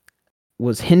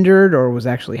was hindered or was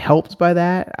actually helped by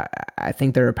that. I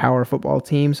think they're a power football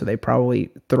team, so they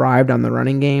probably thrived on the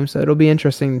running game. So it'll be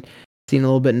interesting seeing a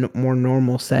little bit more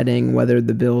normal setting, whether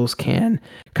the Bills can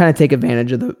kind of take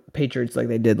advantage of the Patriots like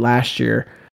they did last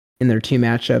year in their 2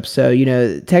 matchups. So,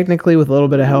 technically with a little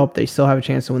bit of help, they still have a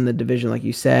chance to win the division. Like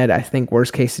you said, I think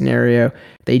worst case scenario,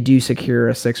 they do secure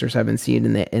a 6 or 7 seed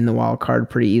in the wild card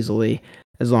pretty easily,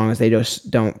 as long as they just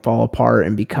don't fall apart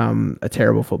and become a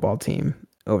terrible football team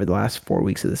over the last 4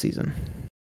 weeks of the season.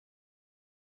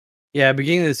 Yeah,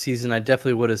 beginning of the season, I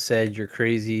definitely would have said you're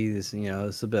crazy. This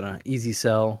has been an easy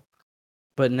sell.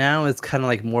 But now it's kind of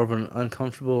like more of an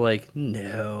uncomfortable, like,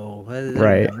 no,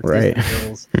 Right, no, it's right. the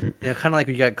Bills. Kind of like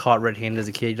when you got caught red-handed as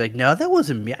a kid. You're like, no, that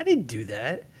wasn't me. I didn't do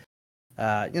that.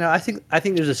 I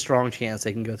think there's a strong chance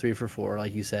they can go 3-4,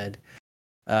 like you said.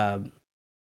 Their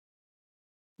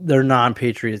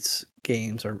non-Patriots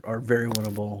games are very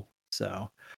winnable. So,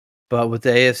 but with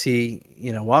the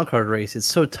AFC, wild card race, it's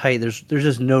so tight. There's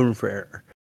just no room for error.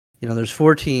 There's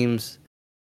 4 teams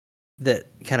that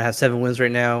kind of have 7 wins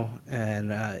right now, and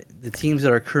the teams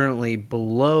that are currently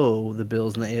below the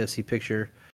Bills in the AFC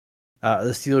picture,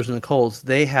 the Steelers and the Colts,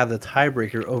 they have the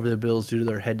tiebreaker over the Bills due to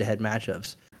their head-to-head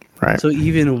matchups. Right. So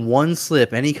even one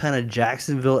slip, any kind of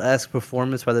Jacksonville-esque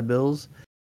performance by the Bills,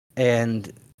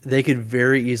 and they could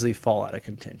very easily fall out of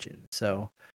contention.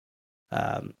 So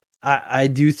I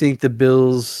do think the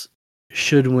Bills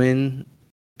should win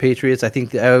Patriots. I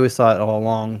always thought all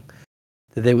along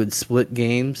that they would split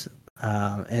games,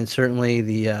 and certainly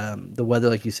the weather,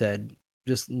 like you said,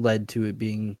 just led to it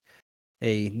being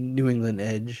a New England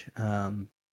edge.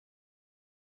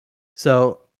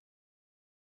 So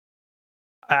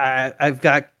I've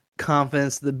got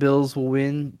confidence the Bills will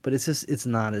win, but it's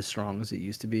not as strong as it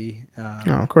used to be. No,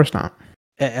 of course not.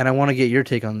 And I want to get your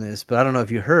take on this, but I don't know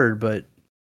if you heard, but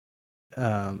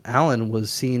Allen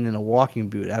was seen in a walking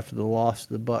boot after the loss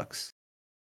to the Bucks.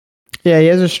 Yeah, he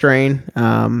has a strain.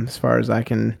 As far as I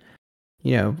can,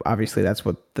 obviously that's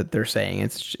what they're saying.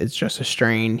 It's just a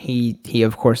strain. He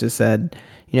of course has said,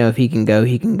 if he can go,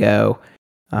 he can go.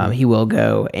 He will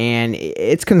go, and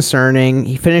it's concerning.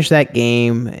 He finished that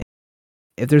game.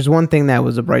 If there's one thing that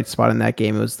was a bright spot in that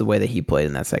game, it was the way that he played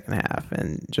in that second half,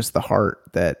 and just the heart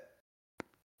that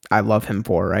I love him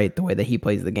for. Right, the way that he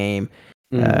plays the game.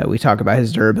 We talk about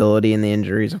his durability and the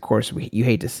injuries. Of course, you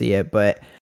hate to see it, but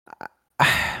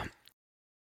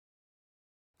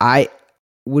I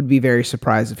would be very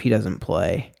surprised if he doesn't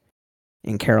play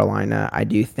in Carolina. I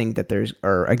do think that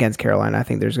against Carolina, I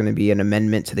think there's going to be an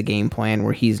amendment to the game plan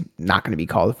where he's not going to be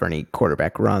called for any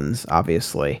quarterback runs,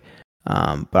 obviously.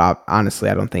 But honestly,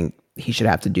 I don't think he should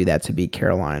have to do that to beat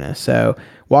Carolina. So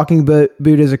walking boot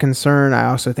is a concern. I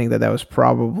also think that was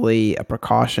probably a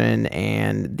precaution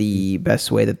and the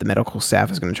best way that the medical staff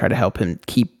is going to try to help him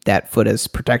keep that foot as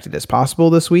protected as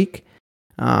possible this week.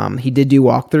 He did do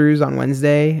walkthroughs on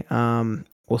Wednesday.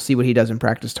 We'll see what he does in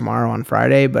practice tomorrow on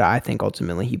Friday, but I think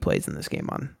ultimately he plays in this game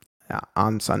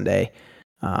on Sunday.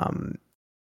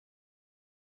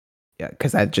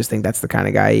 Because I just think that's the kind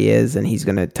of guy he is, and he's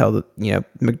going to tell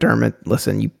McDermott,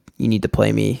 listen, you need to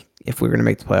play me. If we're going to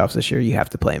make the playoffs this year, you have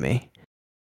to play me.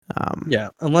 Yeah,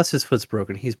 unless his foot's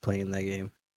broken, he's playing that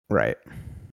game. Right.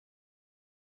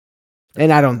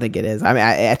 And I don't think it is. I mean,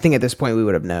 I think at this point we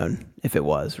would have known if it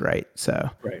was, right? So,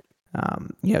 right.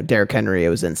 Derrick Henry, it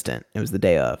was instant. It was the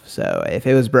day of. So if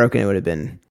it was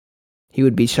broken, he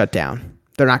would be shut down.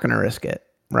 They're not going to risk it,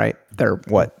 right? They're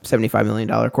 $75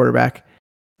 million quarterback.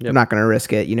 Yep. They're not going to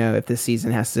risk it. If this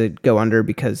season has to go under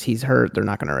because he's hurt, they're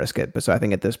not going to risk it. But so I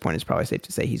think at this point, it's probably safe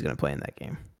to say he's going to play in that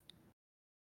game.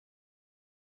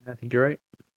 I think you're right.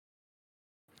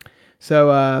 So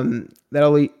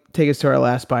that'll take us to our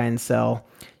last buy and sell.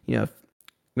 We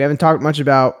haven't talked much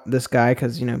about this guy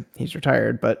because he's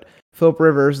retired, but Philip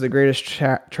Rivers, the greatest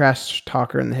trash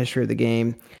talker in the history of the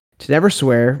game, to never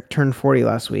swear, turned 40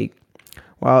 last week.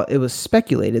 While it was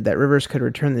speculated that Rivers could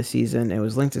return this season, it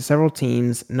was linked to several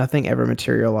teams. Nothing ever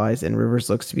materialized, and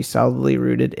Rivers looks to be solidly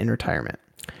rooted in retirement.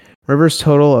 Rivers'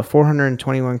 total of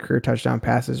 421 career touchdown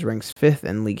passes ranks 5th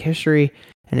in league history,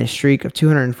 and his streak of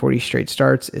 240 straight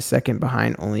starts is second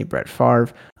behind only Brett Favre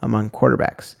among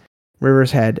quarterbacks.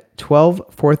 Rivers had 12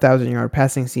 4,000-yard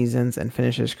passing seasons and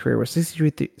finished his career with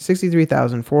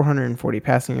 63,440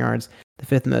 passing yards, the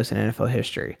 5th most in NFL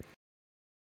history.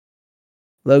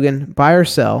 Logan, buy or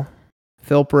sell,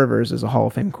 Philip Rivers is a Hall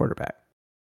of Fame quarterback.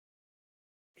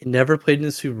 He never played in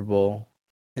the Super Bowl,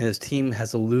 and his team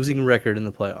has a losing record in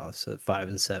the playoffs at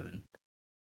 5-7,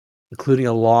 including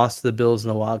a loss to the Bills in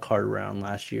the wild card round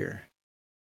last year.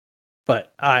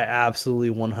 But I absolutely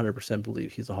 100%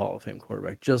 believe he's a Hall of Fame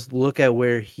quarterback. Just look at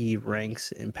where he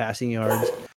ranks in passing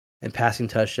yards and passing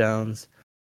touchdowns.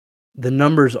 The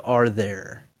numbers are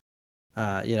there.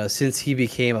 Since he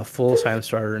became a full-time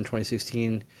starter in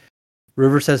 2016,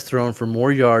 Rivers has thrown for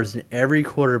more yards than every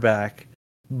quarterback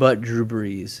but Drew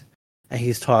Brees, and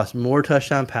he's tossed more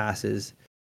touchdown passes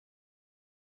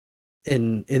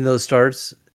in those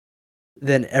starts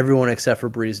than everyone except for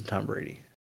Brees and Tom Brady.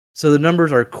 So the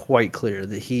numbers are quite clear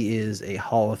that he is a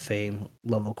Hall of Fame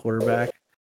level quarterback.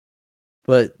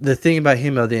 But the thing about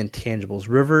him are the intangibles.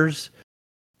 Rivers,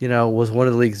 was one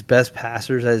of the league's best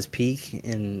passers at his peak,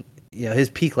 and his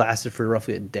peak lasted for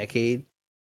roughly a decade.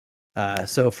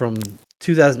 So from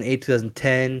 2008,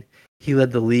 2010, he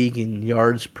led the league in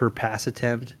yards per pass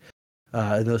attempt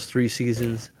in those 3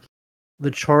 seasons.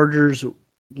 The Chargers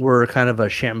were kind of a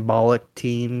shambolic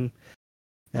team,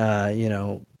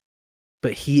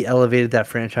 but he elevated that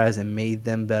franchise and made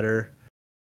them better.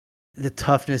 The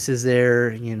toughness is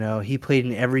there. He played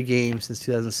in every game since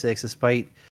 2006,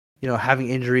 despite, having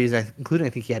injuries, including I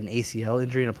think he had an ACL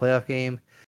injury in a playoff game.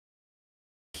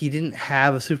 He didn't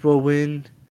have a Super Bowl win,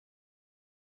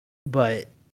 but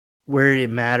where it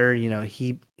mattered,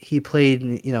 he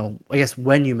played. I guess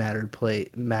when you play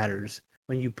matters.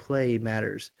 When you play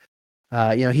matters.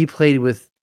 He played with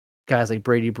guys like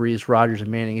Brady, Brees, Rodgers,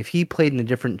 and Manning. If he played in a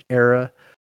different era,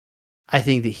 I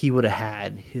think that he would have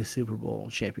had his Super Bowl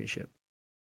championship.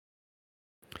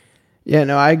 Yeah,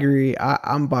 no, I agree.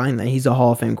 I'm buying that he's a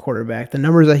Hall of Fame quarterback. The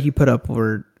numbers that he put up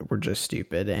were just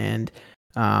stupid, and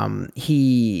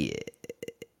the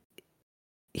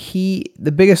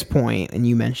biggest point, and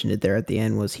you mentioned it there at the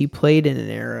end, was he played in an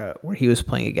era where he was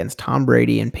playing against Tom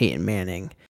Brady and Peyton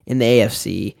Manning in the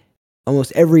AFC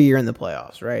almost every year in the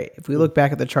playoffs, right? If we look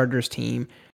back at the Chargers team,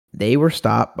 they were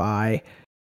stopped by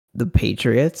the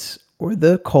Patriots or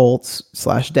the Colts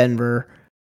 / Denver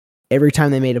every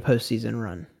time they made a postseason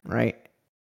run, right?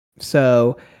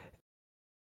 So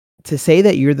to say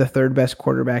that you're the third best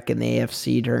quarterback in the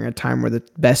AFC during a time where the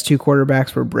best 2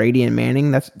 quarterbacks were Brady and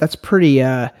Manning, that's pretty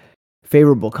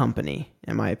favorable company,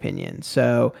 in my opinion.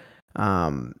 So,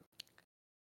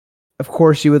 of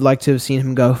course, you would like to have seen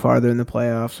him go farther in the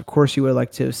playoffs. Of course, you would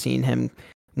like to have seen him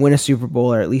win a Super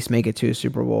Bowl or at least make it to a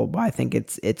Super Bowl. But I think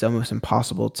it's almost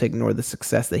impossible to ignore the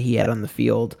success that he had on the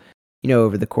field,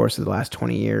 over the course of the last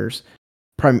 20 years.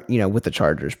 With the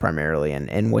Chargers primarily,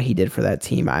 and what he did for that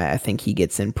team, I think he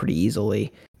gets in pretty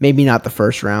easily. Maybe not the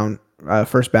first round,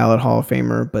 first ballot Hall of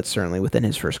Famer, but certainly within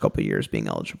his first couple of years being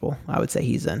eligible, I would say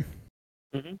he's in.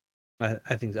 Mm-hmm.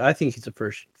 I think so. I think he's a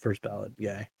first ballot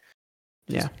guy.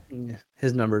 Yeah,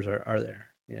 his numbers are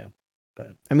there.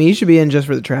 But I mean, he should be in just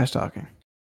for the trash talking.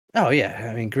 Oh yeah,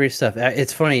 I mean, great stuff.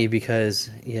 It's funny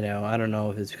because I don't know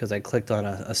if it's because I clicked on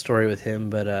a story with him,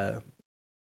 but I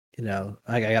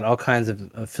got all kinds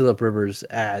of Philip Rivers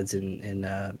ads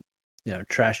and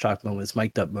trash talk moments,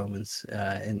 mic'd up moments,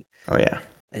 and oh yeah,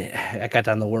 I got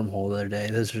down the wormhole the other day.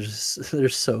 Those are they're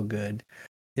so good.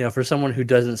 For someone who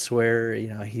doesn't swear,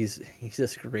 he's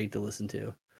just great to listen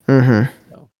to. Mm-hmm.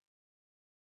 So.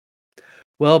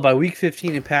 Well, by week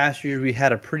 15 in past years, we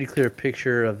had a pretty clear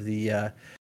picture of the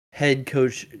head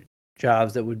coach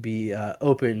jobs that would be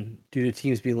open due to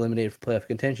teams being eliminated for playoff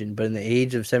contention. But in the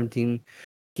age of 17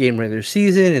 game regular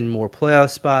season and more playoff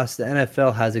spots, the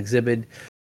NFL has exhibited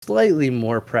slightly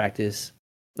more patience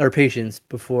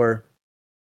before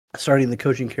starting the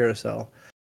coaching carousel,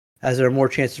 as there are more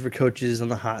chances for coaches on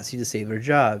the hot seat to save their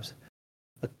jobs.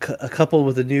 A couple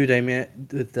with the new dynamic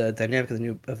with the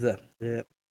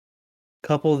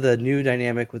new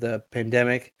dynamic with a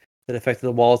pandemic that affected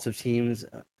the wallets of teams,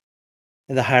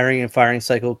 and the hiring and firing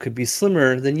cycle could be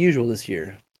slimmer than usual this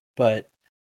year. But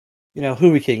who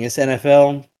are we kidding? It's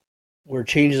NFL, where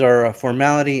changes are a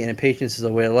formality and impatience is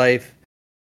a way of life.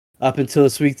 Up until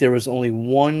this week, there was only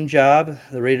one job,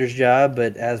 the Raiders' job,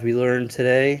 but as we learned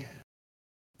today,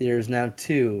 there's now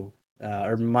 2.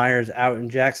 Urban Meyer's out in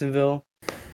Jacksonville.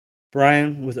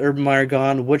 Brian, with Urban Meyer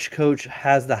gone, which coach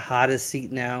has the hottest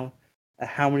seat now?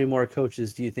 How many more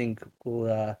coaches do you think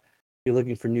will be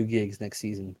looking for new gigs next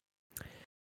season?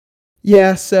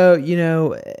 Yeah, so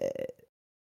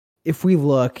if we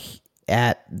look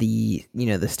at the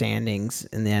the standings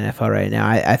in the NFL right now,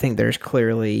 I think there's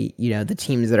clearly the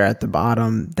teams that are at the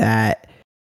bottom that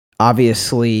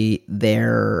obviously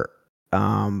their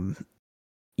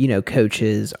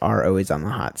coaches are always on the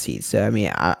hot seat. So I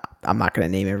mean, I'm not going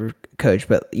to name every coach,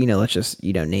 but let's just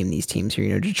name these teams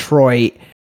here. Detroit,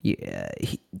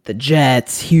 the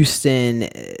Jets, Houston,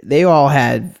 they all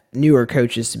had newer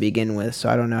coaches to begin with. So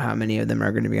I don't know how many of them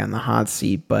are going to be on the hot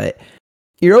seat, but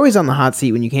you're always on the hot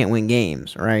seat when you can't win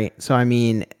games, right? So, I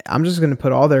mean, I'm just going to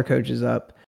put all their coaches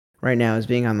up right now as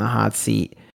being on the hot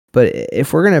seat. But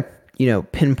if we're going to,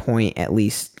 pinpoint at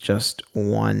least just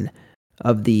one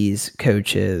of these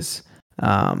coaches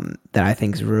that I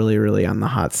think is really, really on the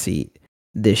hot seat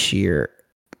this year,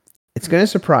 it's going to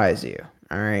surprise you,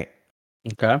 all right?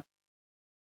 Okay.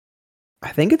 I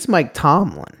think it's Mike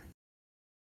Tomlin,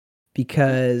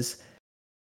 because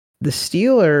the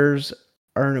Steelers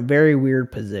are in a very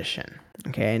weird position.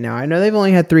 Okay, now I know they've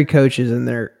only had 3 coaches in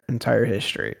their entire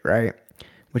history, right?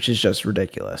 Which is just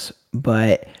ridiculous.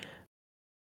 But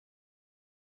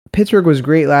Pittsburgh was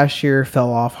great last year,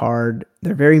 fell off hard.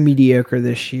 They're very mediocre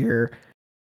this year.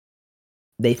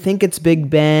 they think it's Big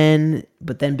Ben,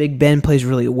 but then Big Ben plays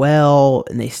really well,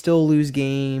 and they still lose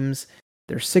games.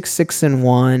 They're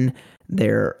 6-1.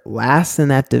 They're last in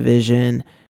that division.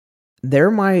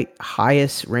 They're my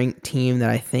highest ranked team that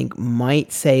I think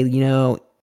might say,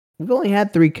 we've only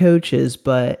had 3 coaches,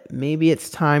 but maybe it's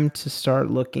time to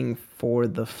start looking for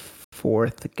the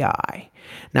fourth guy.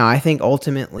 Now, I think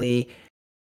ultimately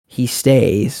he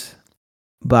stays,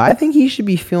 but I think he should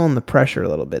be feeling the pressure a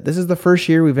little bit. This is the first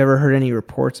year we've ever heard any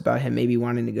reports about him maybe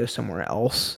wanting to go somewhere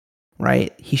else,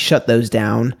 right? He shut those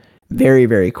down very,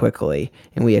 very quickly,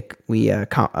 and we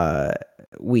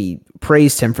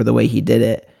praised him for the way he did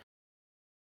it.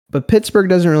 But Pittsburgh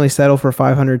doesn't really settle for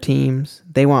 500 teams.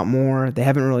 They want more. They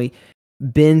haven't really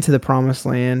been to the promised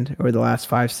land over the last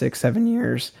 5, 6, 7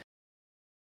 years.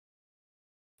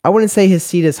 I wouldn't say his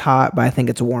seat is hot, but I think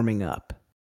it's warming up.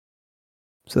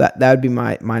 So that would be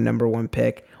my number one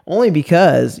pick. Only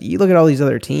because you look at all these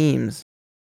other teams,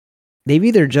 they've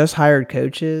either just hired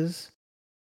coaches,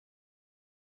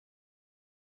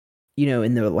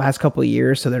 in the last couple of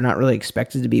years, so they're not really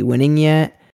expected to be winning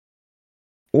yet.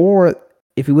 Or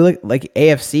if we look like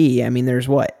AFC, I mean, there's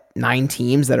 9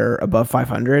 teams that are above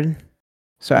 500.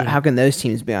 So how can those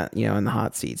teams be on, in the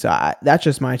hot seat? So that's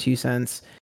just my 2 cents.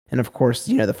 And of course,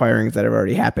 the firings that have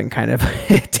already happened kind of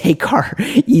take our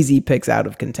easy picks out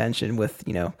of contention with,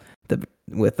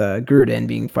 with Gruden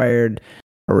being fired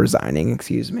or resigning,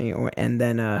 and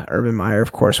then Urban Meyer,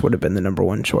 of course, would have been the number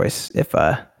 1 choice if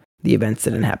the events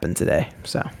didn't happen today.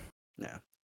 So yeah.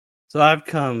 So I've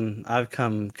come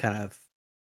kind of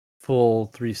full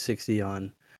 360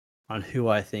 on who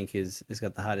I think is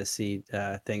got the hottest seat,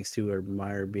 thanks to Urban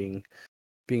Meyer being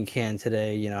canned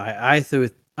today.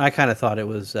 I kind of thought it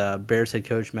was Bears head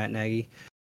coach Matt Nagy.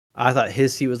 I thought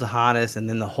his seat was the hottest, and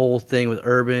then the whole thing with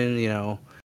Urban,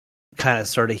 kind of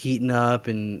started heating up,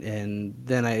 and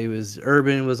then it was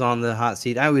Urban was on the hot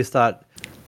seat. I always thought,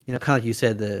 kind of like you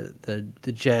said,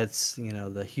 the Jets,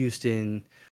 the Houston,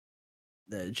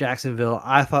 the Jacksonville.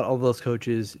 I thought all those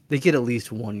coaches, they get at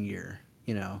least 1 year.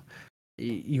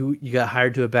 You got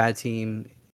hired to a bad team.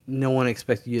 No one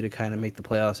expected you to kind of make the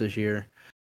playoffs this year.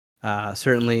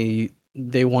 Certainly,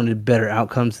 they wanted better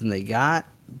outcomes than they got,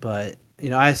 but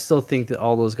I still think that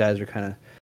all those guys are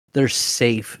they're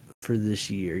safe for this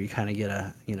year. You kind of get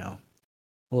a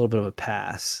little bit of a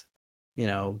pass,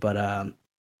 But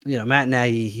Matt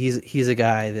Nagy, he's a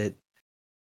guy that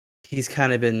he's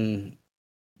kind of been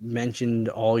mentioned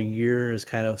all year as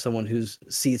kind of someone whose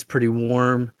seat's pretty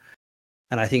warm,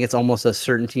 and I think it's almost a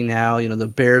certainty now. The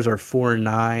Bears are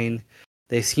 4-9.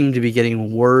 They seem to be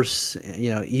getting worse.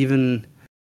 Even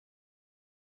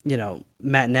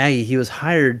Matt Nagy, he was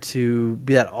hired to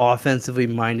be that offensively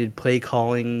minded play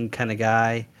calling kind of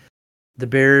guy. The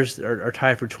Bears are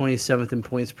tied for 27th in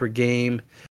points per game.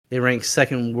 They rank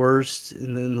second worst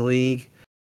in the league.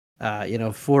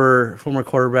 Former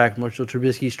quarterback Marshall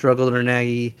Trubisky struggled under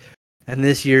Nagy, and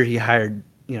this year he hired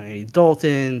Andy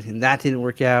Dalton, and that didn't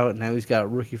work out. And now he's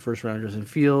got rookie first rounder Justin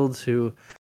Fields, who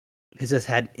has just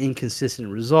had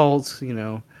inconsistent results.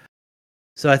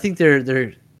 So I think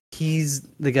he's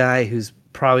the guy who's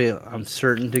probably, I'm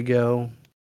certain, to go.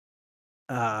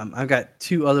 I've got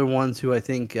 2 other ones who I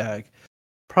think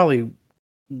probably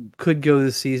could go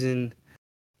this season.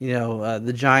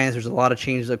 The Giants, there's a lot of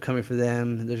changes upcoming for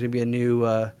them. There's going to be a new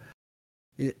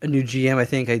GM, I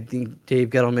think. I think Dave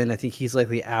Gettleman, I think he's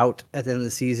likely out at the end of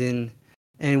the season.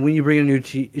 And when you bring a new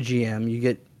GM, you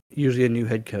get usually a new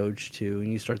head coach, too,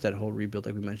 and you start that whole rebuild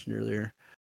like we mentioned earlier.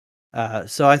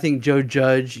 So I think Joe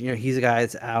Judge, he's a guy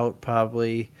that's out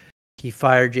probably. He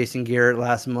fired Jason Garrett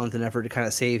last month in an effort to kind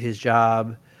of save his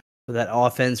job. But that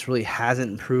offense really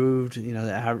hasn't improved.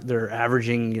 They're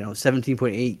averaging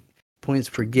 17.8 points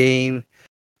per game.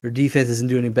 Their defense isn't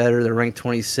doing any better. They're ranked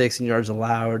 26 in yards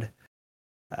allowed.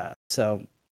 So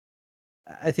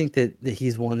I think that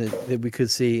he's one that we could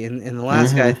see. And the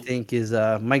last guy I think is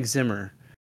Mike Zimmer.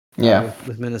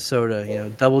 With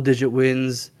Minnesota. Double-digit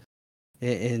wins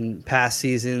in past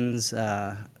seasons.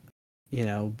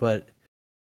 But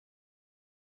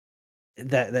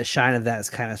that shine of that is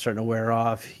kind of starting to wear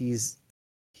off. He's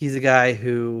a guy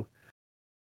who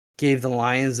gave the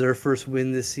Lions their first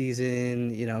win this season.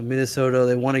 Minnesota,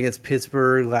 they won against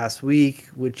Pittsburgh last week,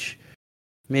 which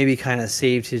maybe kind of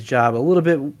saved his job a little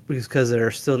bit because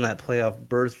they're still in that playoff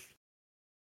berth.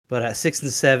 But at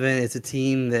 6-7, it's a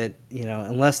team that,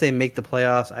 unless they make the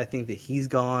playoffs, I think that he's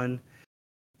gone.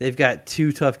 They've got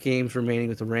 2 tough games remaining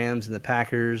with the Rams and the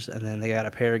Packers, and then they got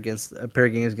a pair of games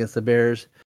against the Bears.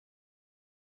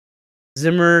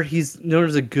 Zimmer, he's known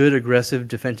as a good, aggressive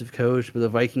defensive coach, but the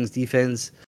Vikings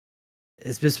defense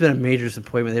it's just been a major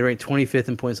disappointment. They ranked 25th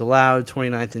in points allowed,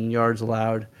 29th in yards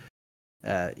allowed.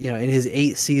 In his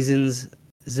 8 seasons,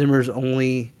 Zimmer's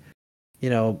only,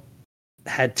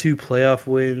 had 2 playoff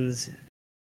wins.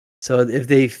 So if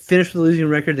they finish with a losing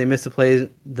record, they miss the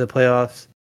playoffs.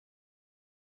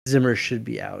 Zimmer should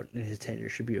be out, and his tenure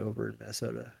should be over in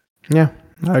Minnesota. Yeah,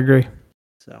 I agree.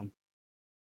 So,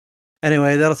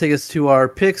 anyway, that'll take us to our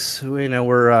picks. We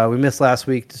missed last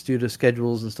week just due to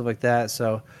schedules and stuff like that.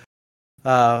 So,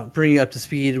 bringing you up to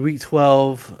speed, week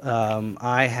 12,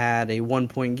 I had a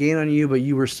 1-point gain on you, but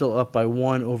you were still up by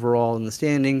 1 overall in the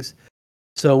standings.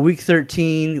 So, week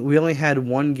 13, we only had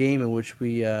one game in which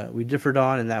we differed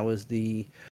on, and that was the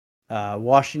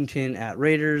Washington at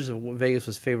Raiders. Vegas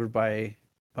was favored by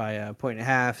a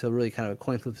 1.5, so really kind of a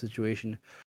coin flip situation.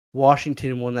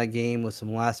 Washington won that game with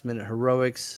some last-minute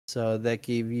heroics, so that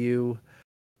gave you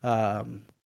a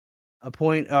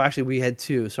point. Oh, actually, we had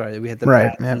 2. Sorry, we had the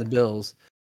Pats and the Bills.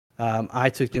 I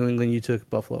took New England, you took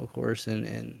Buffalo, of course,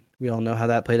 and we all know how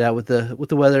that played out with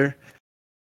the weather.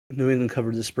 New England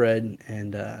covered the spread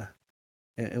and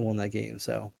won that game.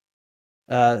 So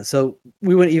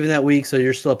we went even that week. So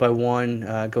you're still up by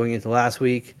 1 going into last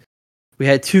week. We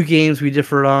had 2 games we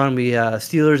differed on. We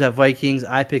Steelers at Vikings.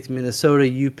 I picked Minnesota.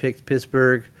 You picked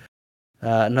Pittsburgh.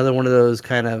 Another one of those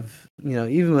kind of,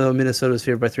 even though Minnesota was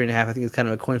favored by 3.5, I think it's kind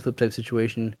of a coin flip type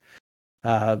situation.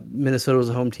 Minnesota was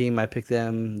a home team. I picked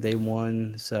them. They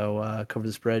won, so covered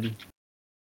the spread.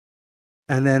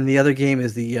 And then the other game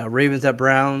is the Ravens at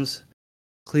Browns.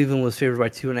 Cleveland was favored by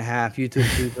 2.5. You took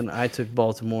Cleveland. I took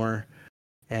Baltimore.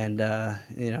 And, that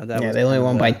was... they only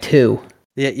won by 2.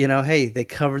 Yeah, hey, they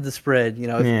covered the spread.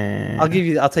 I'll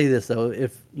tell you this, though.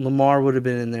 If Lamar would have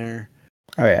been in there,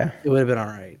 it would have been all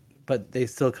right. But they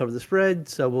still covered the spread,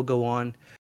 so we'll go on.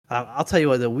 I'll tell you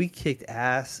what, though, we kicked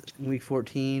ass in week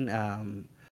 14.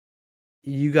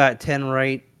 You got 10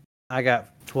 right. I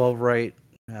got 12 right.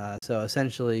 So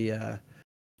essentially,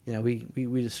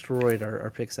 we destroyed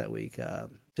our picks that week.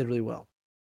 Did really well.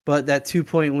 But that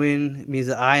 2-point win means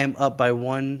that I am up by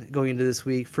 1 going into this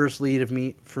week. First lead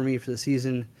for me for the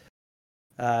season.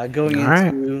 Going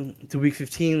into week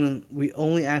 15, we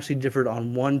only actually differed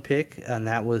on 1 pick, and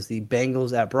that was the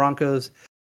Bengals at Broncos.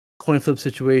 Coin flip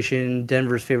situation.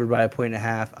 Denver's favored by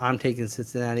 1.5. I'm taking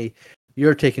Cincinnati.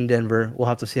 You're taking Denver. We'll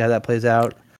have to see how that plays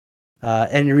out.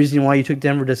 Any reason why you took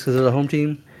Denver just because of the home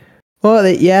team? Well,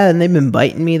 and they've been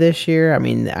biting me this year. I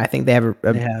mean, I think they have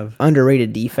a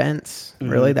underrated defense.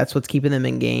 Mm-hmm. Really, that's what's keeping them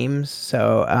in games.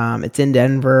 So it's in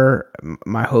Denver.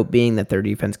 My hope being that their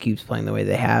defense keeps playing the way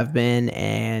they have been.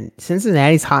 And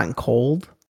Cincinnati's hot and cold,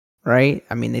 right?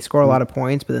 I mean, they score a lot of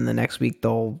points, but then the next week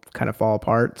they'll kind of fall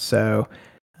apart. So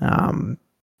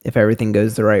if everything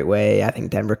goes the right way, I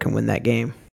think Denver can win that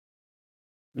game.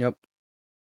 Yep.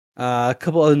 A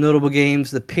couple other notable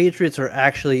games. The Patriots are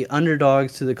actually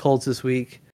underdogs to the Colts this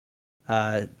week.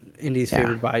 Indy's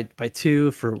favored by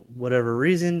 2 for whatever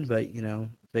reason, but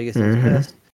Vegas is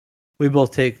best. We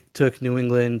both took New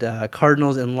England.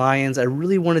 Cardinals and Lions. I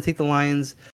really want to take the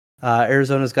Lions.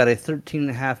 Arizona's got a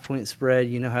 13.5 point spread.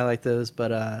 You know how I like those,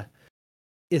 but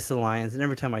it's the Lions. And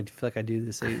every time I feel like I do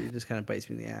this, it just kind of bites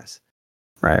me in the ass.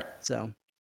 Right. So.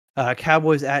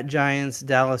 Cowboys at Giants.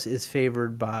 Dallas is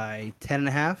favored by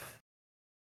 10.5.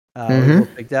 We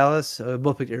both picked Dallas. We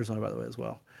both picked Arizona, by the way, as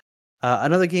well.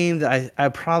 Another game that I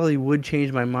probably would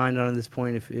change my mind on at this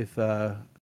point if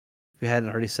we hadn't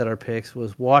already set our picks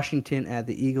was Washington at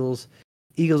the Eagles.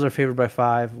 Eagles are favored by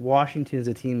 5. Washington is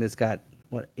a team that's got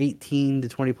 18 to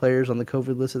 20 players on the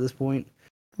COVID list at this point.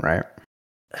 Right.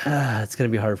 It's going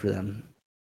to be hard for them.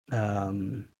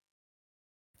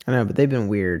 I know, but they've been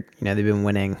weird. They've been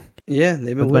winning. Yeah,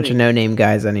 they've been winning. A bunch of no-name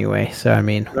guys anyway. So, I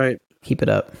mean, keep it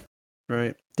up.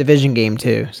 Right. Division game,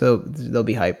 too. So, they'll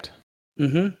be hyped.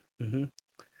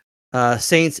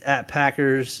 Saints at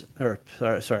Packers.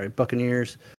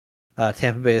 Buccaneers.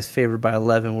 Tampa Bay is favored by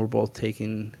 11. We're both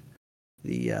taking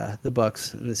the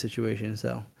Bucks in this situation.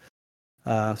 So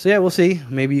we'll see.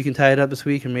 Maybe you can tie it up this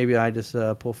week, or maybe I just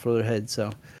pull further ahead.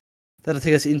 So that'll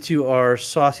take us into our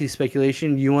saucy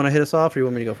speculation. You want to hit us off, or you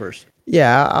want me to go first?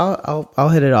 Yeah, I'll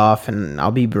hit it off, and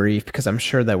I'll be brief because I'm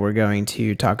sure that we're going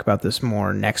to talk about this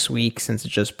more next week since it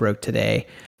just broke today.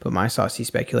 But my saucy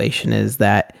speculation is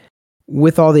that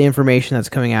with all the information that's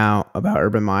coming out about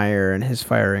Urban Meyer and his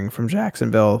firing from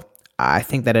Jacksonville, I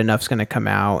think that enough's going to come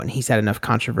out, and he's had enough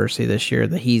controversy this year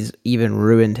that he's even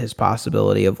ruined his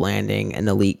possibility of landing an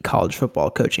elite college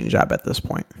football coaching job at this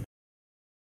point.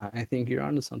 I think you're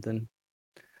onto something.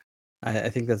 I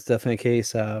think that's definitely a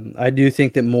case. I do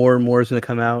think that more and more is going to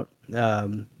come out.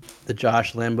 The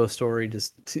Josh Lambo story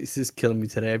is just killing me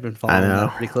today. I've been following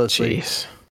that pretty closely. Jeez.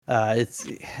 It's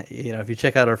if you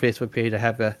check out our Facebook page, I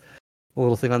have a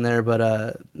little thing on there, but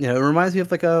it reminds me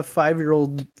of like a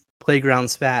 5-year-old playground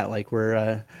spat, like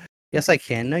where yes I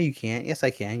can, no you can't, yes I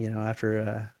can,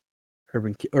 after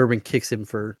Urban kicks him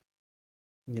for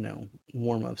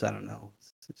warm ups. I don't know,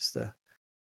 it's just a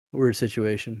weird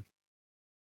situation.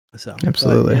 So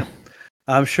Absolutely. but,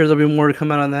 I'm sure there'll be more to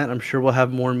come out on that. I'm sure we'll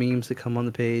have more memes that come on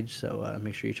the page, so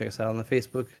make sure you check us out on the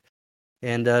Facebook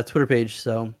and Twitter page.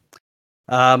 So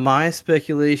my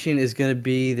speculation is going to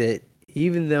be that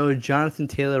even though Jonathan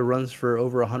Taylor runs for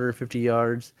over 150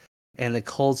 yards and the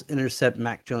Colts intercept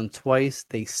Mac Jones twice,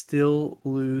 they still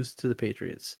lose to the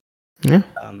Patriots. Yeah,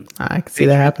 I can see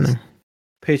that happening.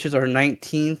 Patriots are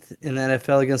 19th in the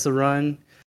NFL against the run.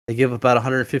 They give about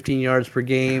 115 yards per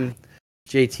game.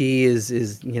 JT is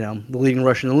the leading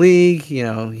rusher in the league.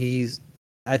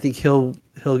 I think he'll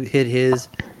hit his.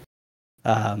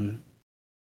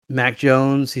 Mac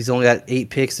Jones, he's only got 8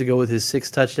 picks to go with his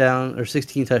 16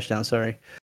 touchdowns. Sorry,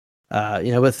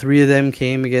 but 3 of them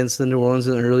came against the New Orleans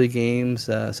in the early games.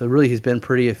 So really, he's been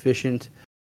pretty efficient.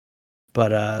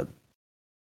 But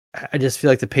I just feel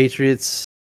like the Patriots,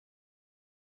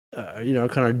 are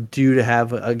kind of due to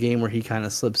have a game where he kind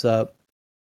of slips up.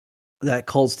 That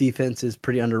Colts defense is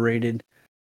pretty underrated.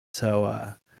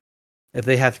 So if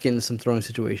they have to get into some throwing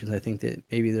situations, I think that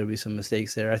maybe there'll be some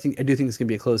mistakes there. I do think it's gonna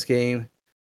be a close game.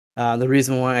 The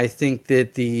reason why I think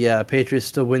that the Patriots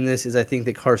still win this is I think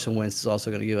that Carson Wentz is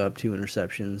also going to give up 2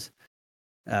 interceptions.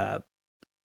 The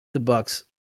Bucs,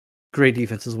 great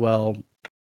defense as well,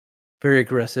 very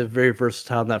aggressive, very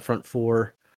versatile in that front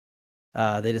four.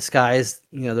 They disguise,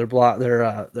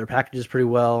 their packages pretty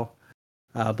well,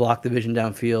 block the vision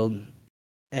downfield,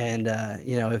 and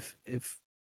if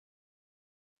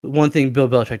one thing Bill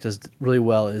Belichick does really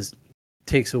well is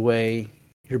takes away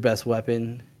your best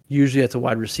weapon. Usually that's a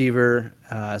wide receiver.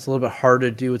 It's a little bit hard to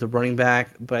do with a running back,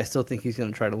 but I still think he's going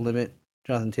to try to limit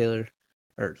Jonathan Taylor.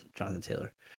 Jonathan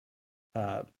Taylor.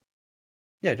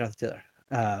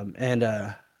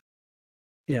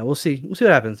 We'll see. We'll see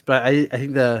what happens. But I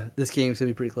think this game's going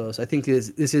to be pretty close. I think this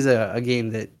is a game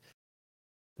that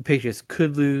the Patriots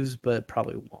could lose, but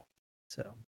probably won't.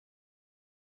 So.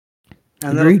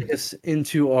 And that'll take us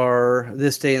into our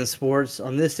This Day in Sports.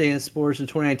 On This Day in Sports in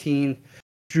 2019,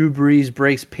 Drew Brees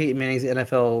breaks Peyton Manning's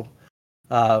NFL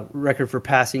record for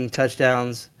passing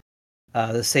touchdowns.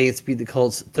 The Saints beat the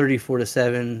Colts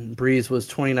 34-7. Brees was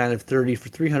 29 of 30 for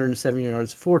 307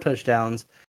 yards, 4 touchdowns,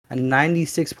 a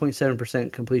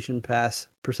 96.7% completion pass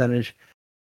percentage.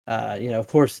 Of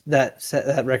course,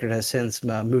 that record has since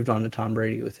moved on to Tom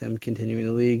Brady, with him continuing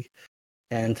the league.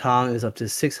 And Tom is up to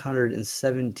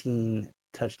 617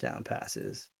 touchdown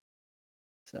passes.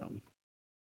 So,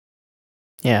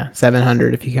 yeah,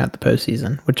 700 if you count the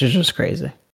postseason, which is just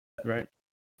crazy. Right.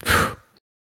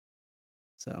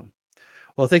 So,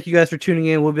 well, thank you guys for tuning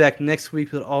in. We'll be back next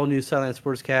week with all new Silent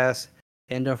Sportscast.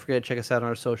 And don't forget to check us out on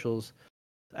our socials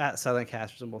at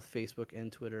SilentCasters on both Facebook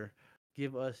and Twitter.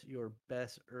 Give us your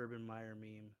best Urban Meyer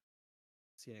meme.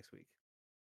 See you next week.